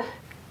হওয়ার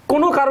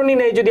কোনো কারণই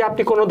নেই যদি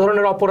আপনি কোনো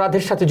ধরনের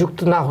অপরাধের সাথে যুক্ত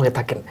না হয়ে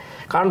থাকেন,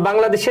 কারণ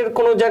বাংলাদেশের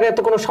কোনো জায়গায়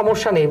তো কোনো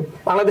সমস্যা নেই।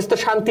 বাংলাদেশ তো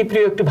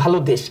শান্তিপ্রিয় একটি ভালো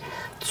দেশ।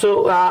 সো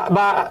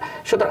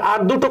সুতরাং আর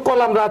দুটো কল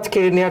আমরা আজকে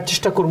নেওয়ার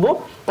চেষ্টা করব,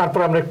 তারপর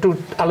আমরা একটু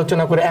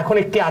আলোচনা করে। এখন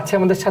একটি আছে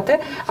আমাদের সাথে,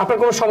 আপনার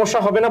কোনো সমস্যা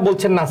হবে না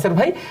বলছেন নাসির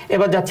ভাই।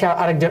 এবার যাচ্ছে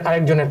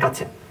আরেকজনের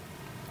কাছে।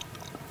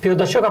 প্রিয়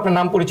দর্শক আপনার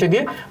নাম পরিচয়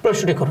দিয়ে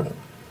প্রশ্নটি করুন।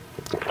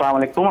 আসসালামু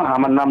আলাইকুম,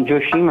 আমার নাম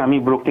জসিম, আমি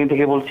ব্রুকলিন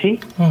থেকে বলছি।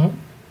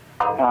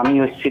 আমি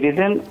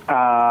সিটিজেন।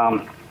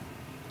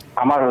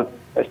 আমার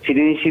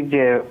সিটিজেনশিপ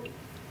যে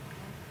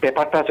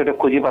পেপারটা সেটা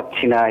খুঁজে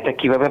পাচ্ছি না, এটা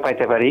কিভাবে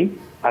পাইতে পারি?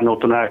 আর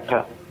নতুন একটা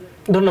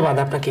ধন্যবাদ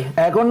আপনাকে।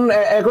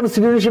 এখন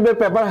সিটিজেনশিপের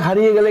পেপার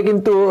হারিয়ে গেলে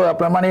কিন্তু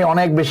আপনার মানে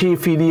অনেক বেশি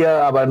ফি দিয়ে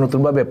আবার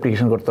নতুনভাবে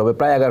অ্যাপ্লিকেশন করতে হবে,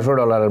 প্রায়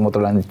 $1100 মতো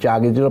লাইন দিচ্ছে।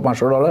 আগে ছিল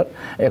 $500,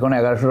 এখন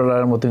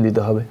 $1100 মতো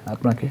দিতে হবে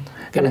আপনাকে।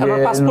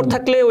 পাসপোর্ট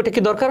থাকলে ওটা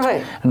কি দরকার হয়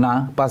না?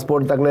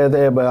 পাসপোর্ট থাকলে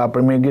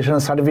আপনার ইমিগ্রেশন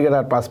সার্টিফিকেট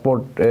আর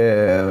পাসপোর্ট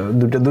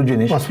দু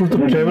জিনিস।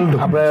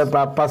 আপনার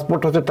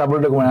পাসপোর্ট হচ্ছে ট্রাভেল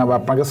ডকুমেন্ট,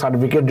 আপনাকে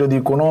সার্টিফিকেট যদি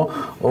কোনো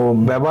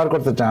ব্যবহার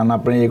করতে চান,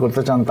 আপনি ইয়ে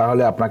করতে চান,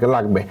 তাহলে আপনাকে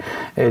লাগবে।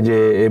 এই যে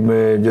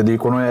যদি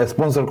কোনো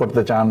স্পন্সর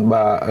করতে চান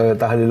বা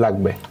তাহলে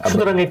লাগবে।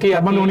 সুতরাং এটি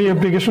মানে উনি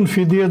অ্যাপ্লিকেশন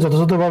ফি দিয়ে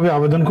যথাযথভাবে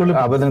আবেদন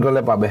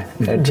করলে পাবে।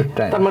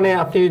 তার মানে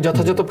আপনি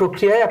যথাযথ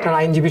প্রক্রিয়ায় আপনার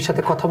আইনজীবীর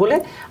সাথে কথা বলে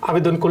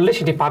আবেদন করলে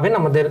সেটি পাবেন,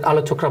 আমাদের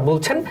আলোচকরা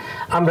বলছেন।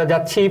 আমরা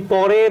যাচ্ছি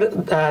পরের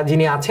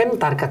যিনি আছেন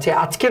তার কাছে।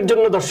 আজকের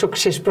জন্য দর্শক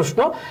শেষ প্রশ্ন,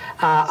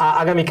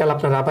 আগামীকাল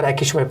আপনারা আবার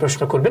একই সময়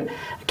প্রশ্ন করবেন।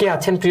 কে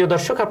আছেন প্রিয়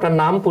দর্শক? আপনার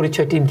নাম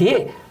পরিচয়টি দিয়ে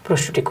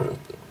প্রশ্নটি করুন।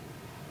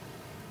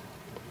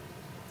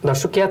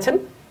 দর্শক কে আছেন?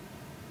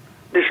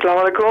 আসসালামু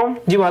আলাইকুম।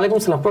 জি ওয়ালাইকুম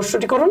আসসালাম,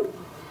 প্রশ্নটি করুন।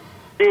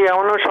 জি,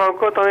 আমার নাম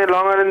শওকত, আমি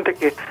লং আইল্যান্ড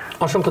থেকে।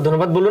 অসংখ্য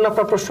ধন্যবাদ, বলুন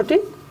আপনার প্রশ্নটি।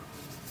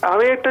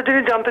 আমি একটা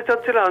জিনিস জানতে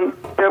চাচ্ছিলাম,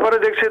 পেপারে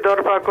দেখছি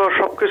দরপাকড়,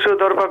 সবকিছু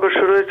দরপাকড়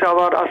শুরু হয়েছে,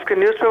 আবার আজকে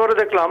নিউজ পেপারে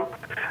দেখলাম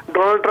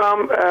ডোনাল্ড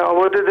ট্রাম্প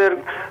অবৈধদের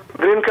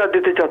গ্রিন কার্ড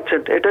দিতে চাচ্ছেন।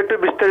 এটা একটু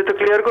বিস্তারিত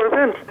ক্লিয়ার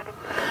করবেন?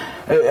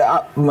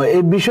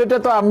 এই বিষয়টা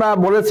তো আমরা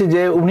বলেছি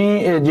যে উনি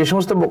যে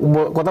সমস্ত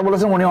কথা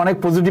বলেছেন, উনি অনেক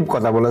পজিটিভ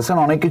কথা বলেছেন,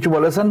 অনেক কিছু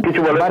বলেছেন।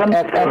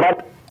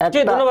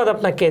 ধন্যবাদ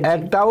আপনাকে।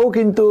 একটাও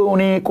কিন্তু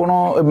উনি কোনো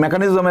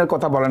মেকানিজমের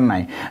কথা বলেন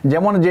নাই।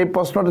 যেমন যে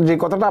প্রশ্নটা, যে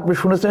কথাটা আপনি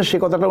শুনেছেন,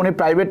 সেই কথাটা উনি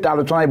প্রাইভেট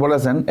আলোচনায়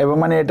বলেছেন, এবং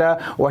মানে এটা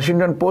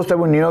ওয়াশিংটন পোস্ট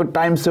এবং নিউ ইয়র্ক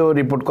টাইমসেও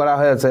রিপোর্ট করা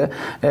হয়েছে।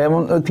 এবং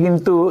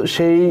কিন্তু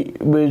সেই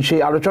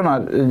আলোচনার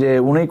যে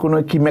উনি কোনো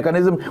কি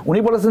মেকানিজম, উনি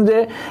বলেছেন যে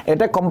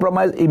এটা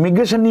কম্প্রোমাইজ,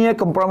 ইমিগ্রেশন নিয়ে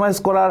কম্প্রোমাইজ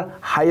করার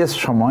হাইয়েস্ট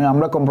সময়,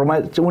 আমরা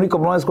উনি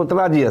কম্প্রোমাইজ করতে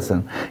রাজি আছেন,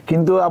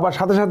 কিন্তু আবার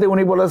সাথে সাথে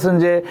উনি বলেছেন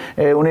যে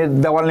উনি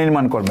দেওয়াল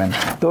নির্মাণ করবেন।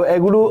 তো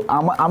এগুলো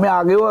আমি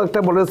আগেও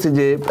একটা বলেছি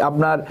যে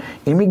আপনার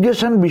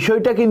ইমিগ্রেশন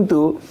বিষয়টা কিন্তু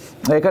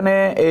এখানে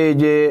এই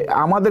যে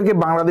আমাদেরকে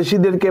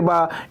বাংলাদেশিদেরকে বা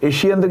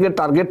এশিয়ানদেরকে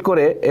টার্গেট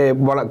করে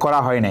করা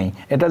হয় নাই,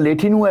 এটা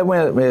ল্যাটিনো এবং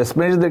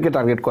স্প্যানিশদেরকে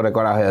টার্গেট করে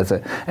করা হয়েছে।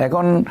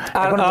 এখন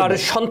আর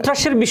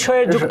সন্ত্রাসের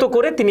বিষয়ে যুক্ত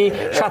করে তিনি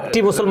 7টি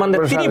মুসলমানদের,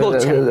 তিনি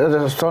বলছেন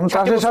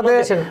সন্ত্রাসের সাথে,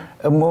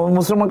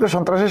 মুসলমানকে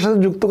সন্ত্রাসের সাথে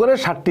যুক্ত করে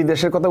 7টি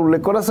দেশের কথা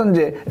উল্লেখ করেছেন,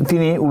 যে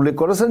তিনি উল্লেখ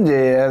করেছেন যে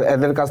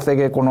এদের কাছ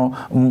থেকে কোনো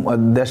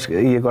দেশ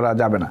ইয়ে করা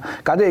যাবে না।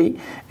 কাজেই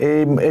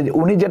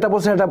উনি যেটা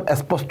বলছেন এটা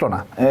স্পষ্ট না,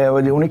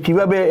 উনি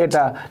কিভাবে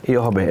এটা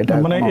ইয়ে হবে, এটা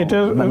মানে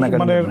এটার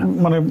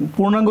মানে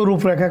পূর্ণাঙ্গ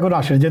রূপরেখা করে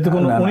আসে। যেহেতু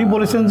উনি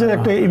বলেছেন যে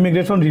একটা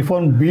ইমিগ্রেশন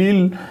রিফর্ম বিল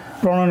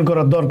প্রণয়ন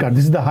করার দরকার,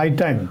 this is the high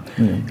time,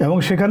 এবং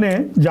সেখানে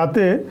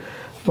যাতে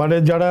মানে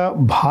যারা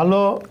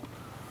ভালো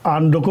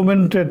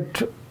আনডকুমেন্টেড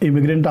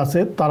ইমিগ্রেন্ট আছে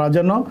তারা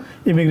যেন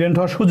ইমিগ্রেন্ট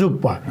হওয়ার সুযোগ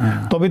পায়।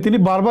 তবে তিনি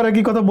বারবার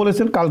একই কথা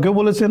বলেছেন, কালকেও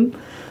বলেছেন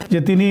যে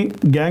তিনি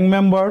gang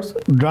members,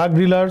 drug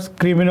dealers,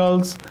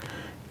 criminals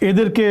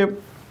এদেরকে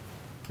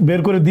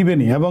বের করে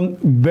দিবেনি, এবং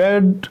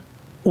bad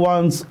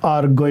once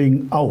are going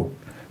out,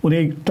 উনি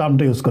এই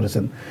টার্মটা ইউজ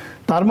করেছেন।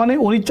 তার মানে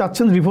উনি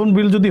চাচ্ছেন রিফর্ম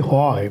বিল যদি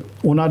হয়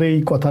ওনার এই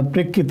কথার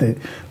প্রেক্ষিতে,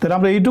 তাহলে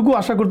আমরা এইটুকু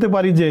আশা করতে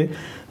পারি যে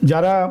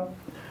যারা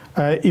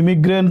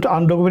ইমিগ্রেন্ট,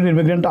 আনডকুমেন্টেড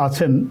ইমিগ্রেন্ট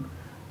আছেন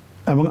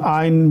এবং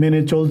আইন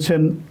মেনে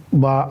চলছেন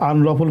বা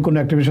আনলফুল কোনো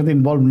অ্যাক্টিভিটির সাথে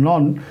ইনভলভ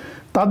নন,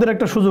 তাদের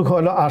একটা সুযোগ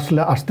হলে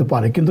আসতে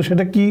পারে। কিন্তু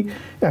সেটা কি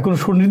এখন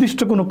সুনির্দিষ্ট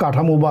কোনো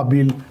কাঠামো বা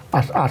বিল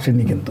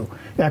আসেনি, কিন্তু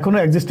এখনো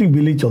এক্সিস্টিং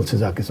বিলই চলছে,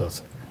 যা কিছু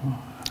আছে।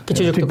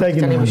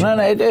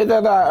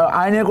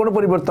 আইনের কোনো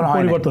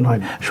পরিবর্তন হয়,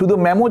 শুধু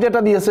মেমো যেটা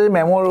দিয়েছে,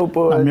 মেমোর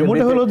উপর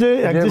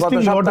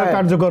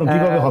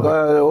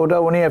ওটা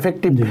উনি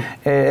এফেক্টিভ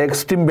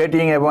এক্সট্রিম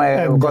বেটিং এবং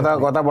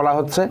কথা বলা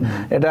হচ্ছে,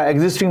 এটা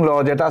এক্সিস্টিং ল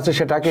যেটা আছে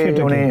সেটাকে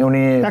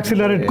উনি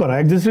অ্যাক্সিলারেট করা,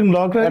 এক্সিস্টিং ল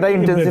এটা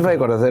ইন্টেন্সিফাই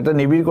করেছে, এটা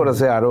নিবিড়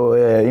করেছে আরো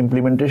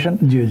ইমপ্লিমেন্টেশন।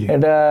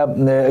 এটা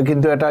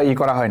কিন্তু এটা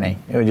করা হয় নাই,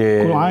 ওই যে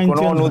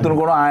কোনো নতুন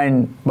কোনো আইন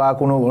বা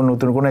কোনো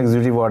নতুন কোনো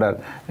এক্সিকিউটিভ অর্ডার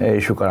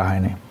ইস্যু করা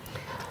হয়নি।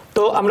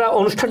 তো আমরা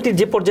অনুষ্ঠানটির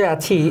যে পর্যায়ে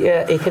আছি,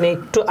 এখানে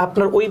একটু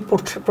আপনার ওই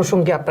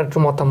প্রসঙ্গে আপনার একটু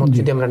মতামত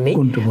যদি আমরা নেই,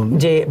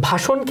 যে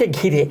ভাষণকে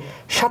ঘিরে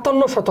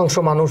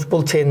 57% মানুষ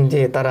বলছেন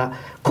যে তারা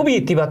খুবই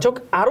ইতিবাচক,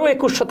 আরও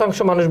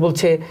 21% মানুষ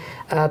বলছে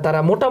তারা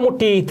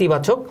মোটামুটি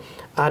ইতিবাচক,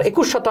 আর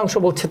 21%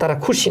 বলছে তারা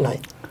খুশি নয়।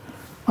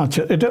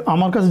 আচ্ছা, এটা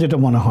আমার কাছে যেটা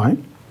মনে হয়,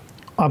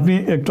 আপনি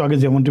একটু আগে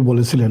যেমনটি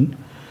বলেছিলেন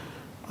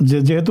যে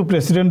যেহেতু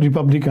প্রেসিডেন্ট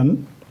রিপাবলিকান,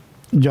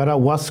 যারা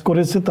ওয়াচ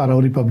করেছে তারাও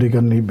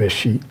রিপাবলিকানই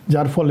বেশি,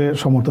 যার ফলে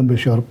সমর্থন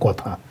বেশি হওয়ার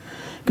কথা।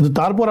 কিন্তু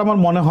তারপর আমার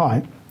মনে হয়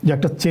যে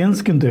একটা চেঞ্জ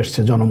কিন্তু এসছে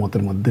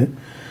জনমতের মধ্যে।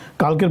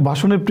 কালকের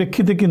ভাষণের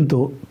প্রেক্ষিতে কিন্তু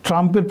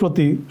ট্রাম্পের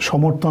প্রতি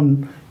সমর্থন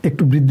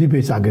একটু বৃদ্ধি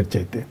পেয়েছে আগের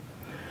চাইতে।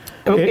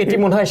 এটি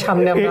মনে হয়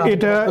সামনে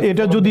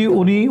এটা যদি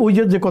উনি ওই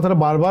যে কথাটা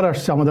বারবার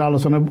আসছে, আমাদের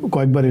আলোচনায়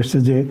কয়েকবার এসছে,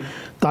 যে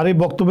তার এই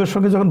বক্তব্যের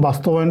সঙ্গে যখন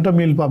বাস্তবায়নটা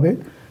মিল পাবে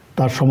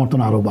তার সমর্থন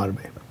আরও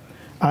বাড়বে।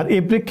 আর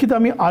এই প্রেক্ষিতে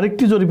আমি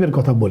আরেকটি জরিপের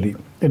কথা বলি,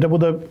 এটা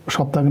বোধহয়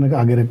সপ্তাহখানেক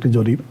আগের একটি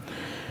জরিপ।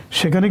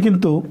 সেখানে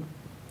কিন্তু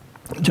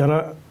যারা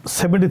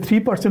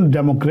 73%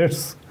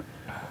 ডেমোক্রেটস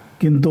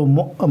কিন্তু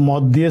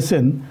মত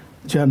দিয়েছেন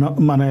যে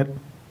মানে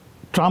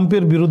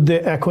ট্রাম্পের বিরুদ্ধে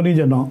এখনই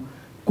যেন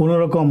কোনো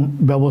রকম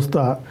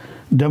ব্যবস্থা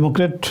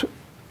ডেমোক্রেট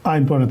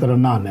আইন প্রণেতারা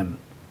না নেন,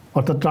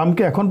 অর্থাৎ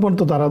ট্রাম্পকে এখন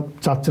পর্যন্ত তারা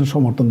চাচ্ছেন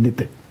সমর্থন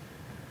দিতে।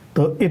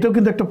 তো এটাও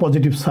কিন্তু একটা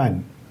পজিটিভ সাইন।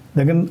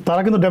 দেখেন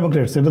তারা কিন্তু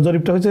ডেমোক্রেটস, এটা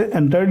জরিপটা হয়েছে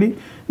এন্টায়ারলি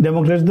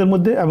ডেমোক্রেটসদের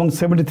মধ্যে, এবং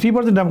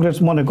 73% ডেমোক্রেটস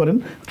মনে করেন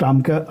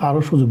ট্রাম্পকে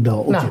আরও সুযোগ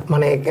দেওয়া উচিত।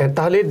 মানে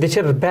তাহলে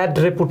দেশের ব্যাড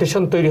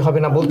রেপুটেশন তৈরি হবে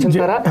না বলছেন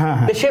তারা,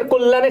 দেশের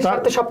কল্যাণের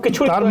সাথে সবকিছু।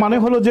 তার মানে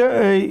হলো যে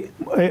এই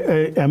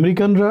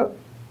আমেরিকানরা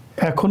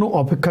এখনো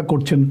অপেক্ষা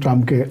করছেন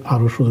ট্রাম্পকে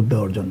আরও সুযোগ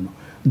দেওয়ার জন্য,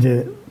 যে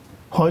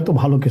হয়তো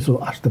ভালো কিছু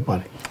আসতে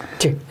পারে।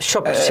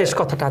 সব শেষ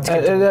কথাটা আজকে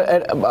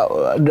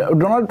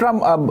ডোনাল্ড ট্রাম্প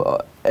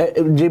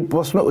যে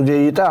প্রশ্ন যে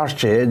এটা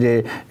আসছে যে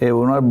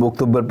ওনার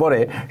বক্তব্যের পরে,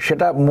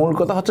 সেটা মূল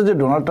কথা হচ্ছে যে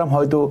ডোনাল্ড ট্রাম্প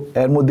হয়তো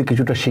এর মধ্যে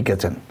কিছুটা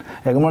শিখেছেন।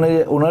 মানে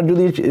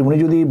উনি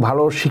যদি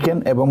ভালো শিখেন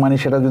এবং মানে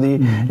সেটা যদি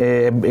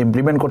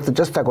ইমপ্লিমেন্ট করতে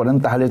চেষ্টা করেন,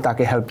 তাহলে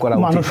তাকে হেল্প করা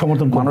উচিত।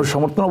 মানুষ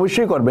সমর্থন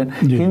অবশ্যই করবেন,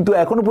 কিন্তু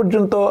এখনো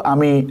পর্যন্ত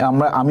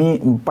আমি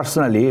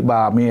পার্সোনালি বা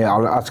আমি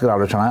আজকের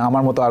আলোচনায়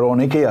আমার মতো আরো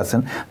অনেকেই আছেন,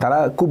 তারা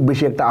খুব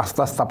বেশি একটা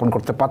আস্থা স্থাপন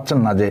করতে পারছেন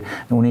না যে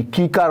উনি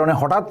কি কারণে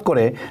হঠাৎ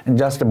করে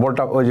জাস্ট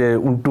বলটা ওই যে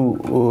উল্টু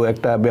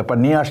একটা ব্যাপার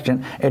নিয়ে আসছেন,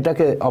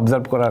 এটাকে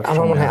অবজার্ভ করার।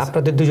 আমার মনে হয়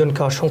আপনাদের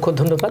দুজনকে অসংখ্য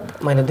ধন্যবাদ,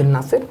 মাইনুদ্দিন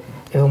নাসির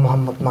এবং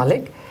মোহাম্মদ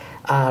মালেক।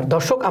 আর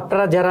দর্শক,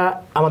 আপনারা যারা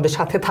আমাদের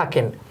সাথে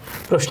থাকেন,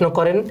 প্রশ্ন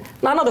করেন,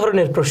 নানা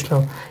ধরনের প্রশ্ন,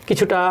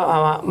 কিছুটা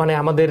মানে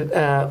আমাদের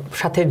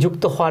সাথে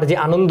যুক্ত হওয়ার যে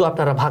আনন্দ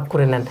আপনারা ভাগ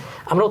করে নেন,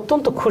 আমরা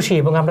অত্যন্ত খুশি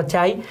এবং আমরা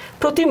চাই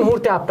প্রতি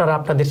মুহূর্তে আপনারা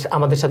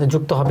আমাদের সাথে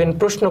যুক্ত হবেন,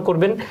 প্রশ্ন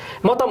করবেন,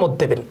 মতামত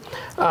দেবেন,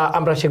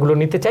 আমরা সেগুলো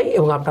নিতে চাই।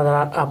 এবং আপনারা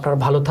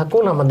ভালো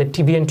থাকুন, আমাদের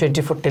TBN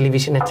 24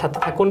 টেলিভিশনের সাথে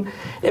থাকুন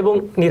এবং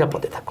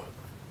নিরাপদে থাকুন।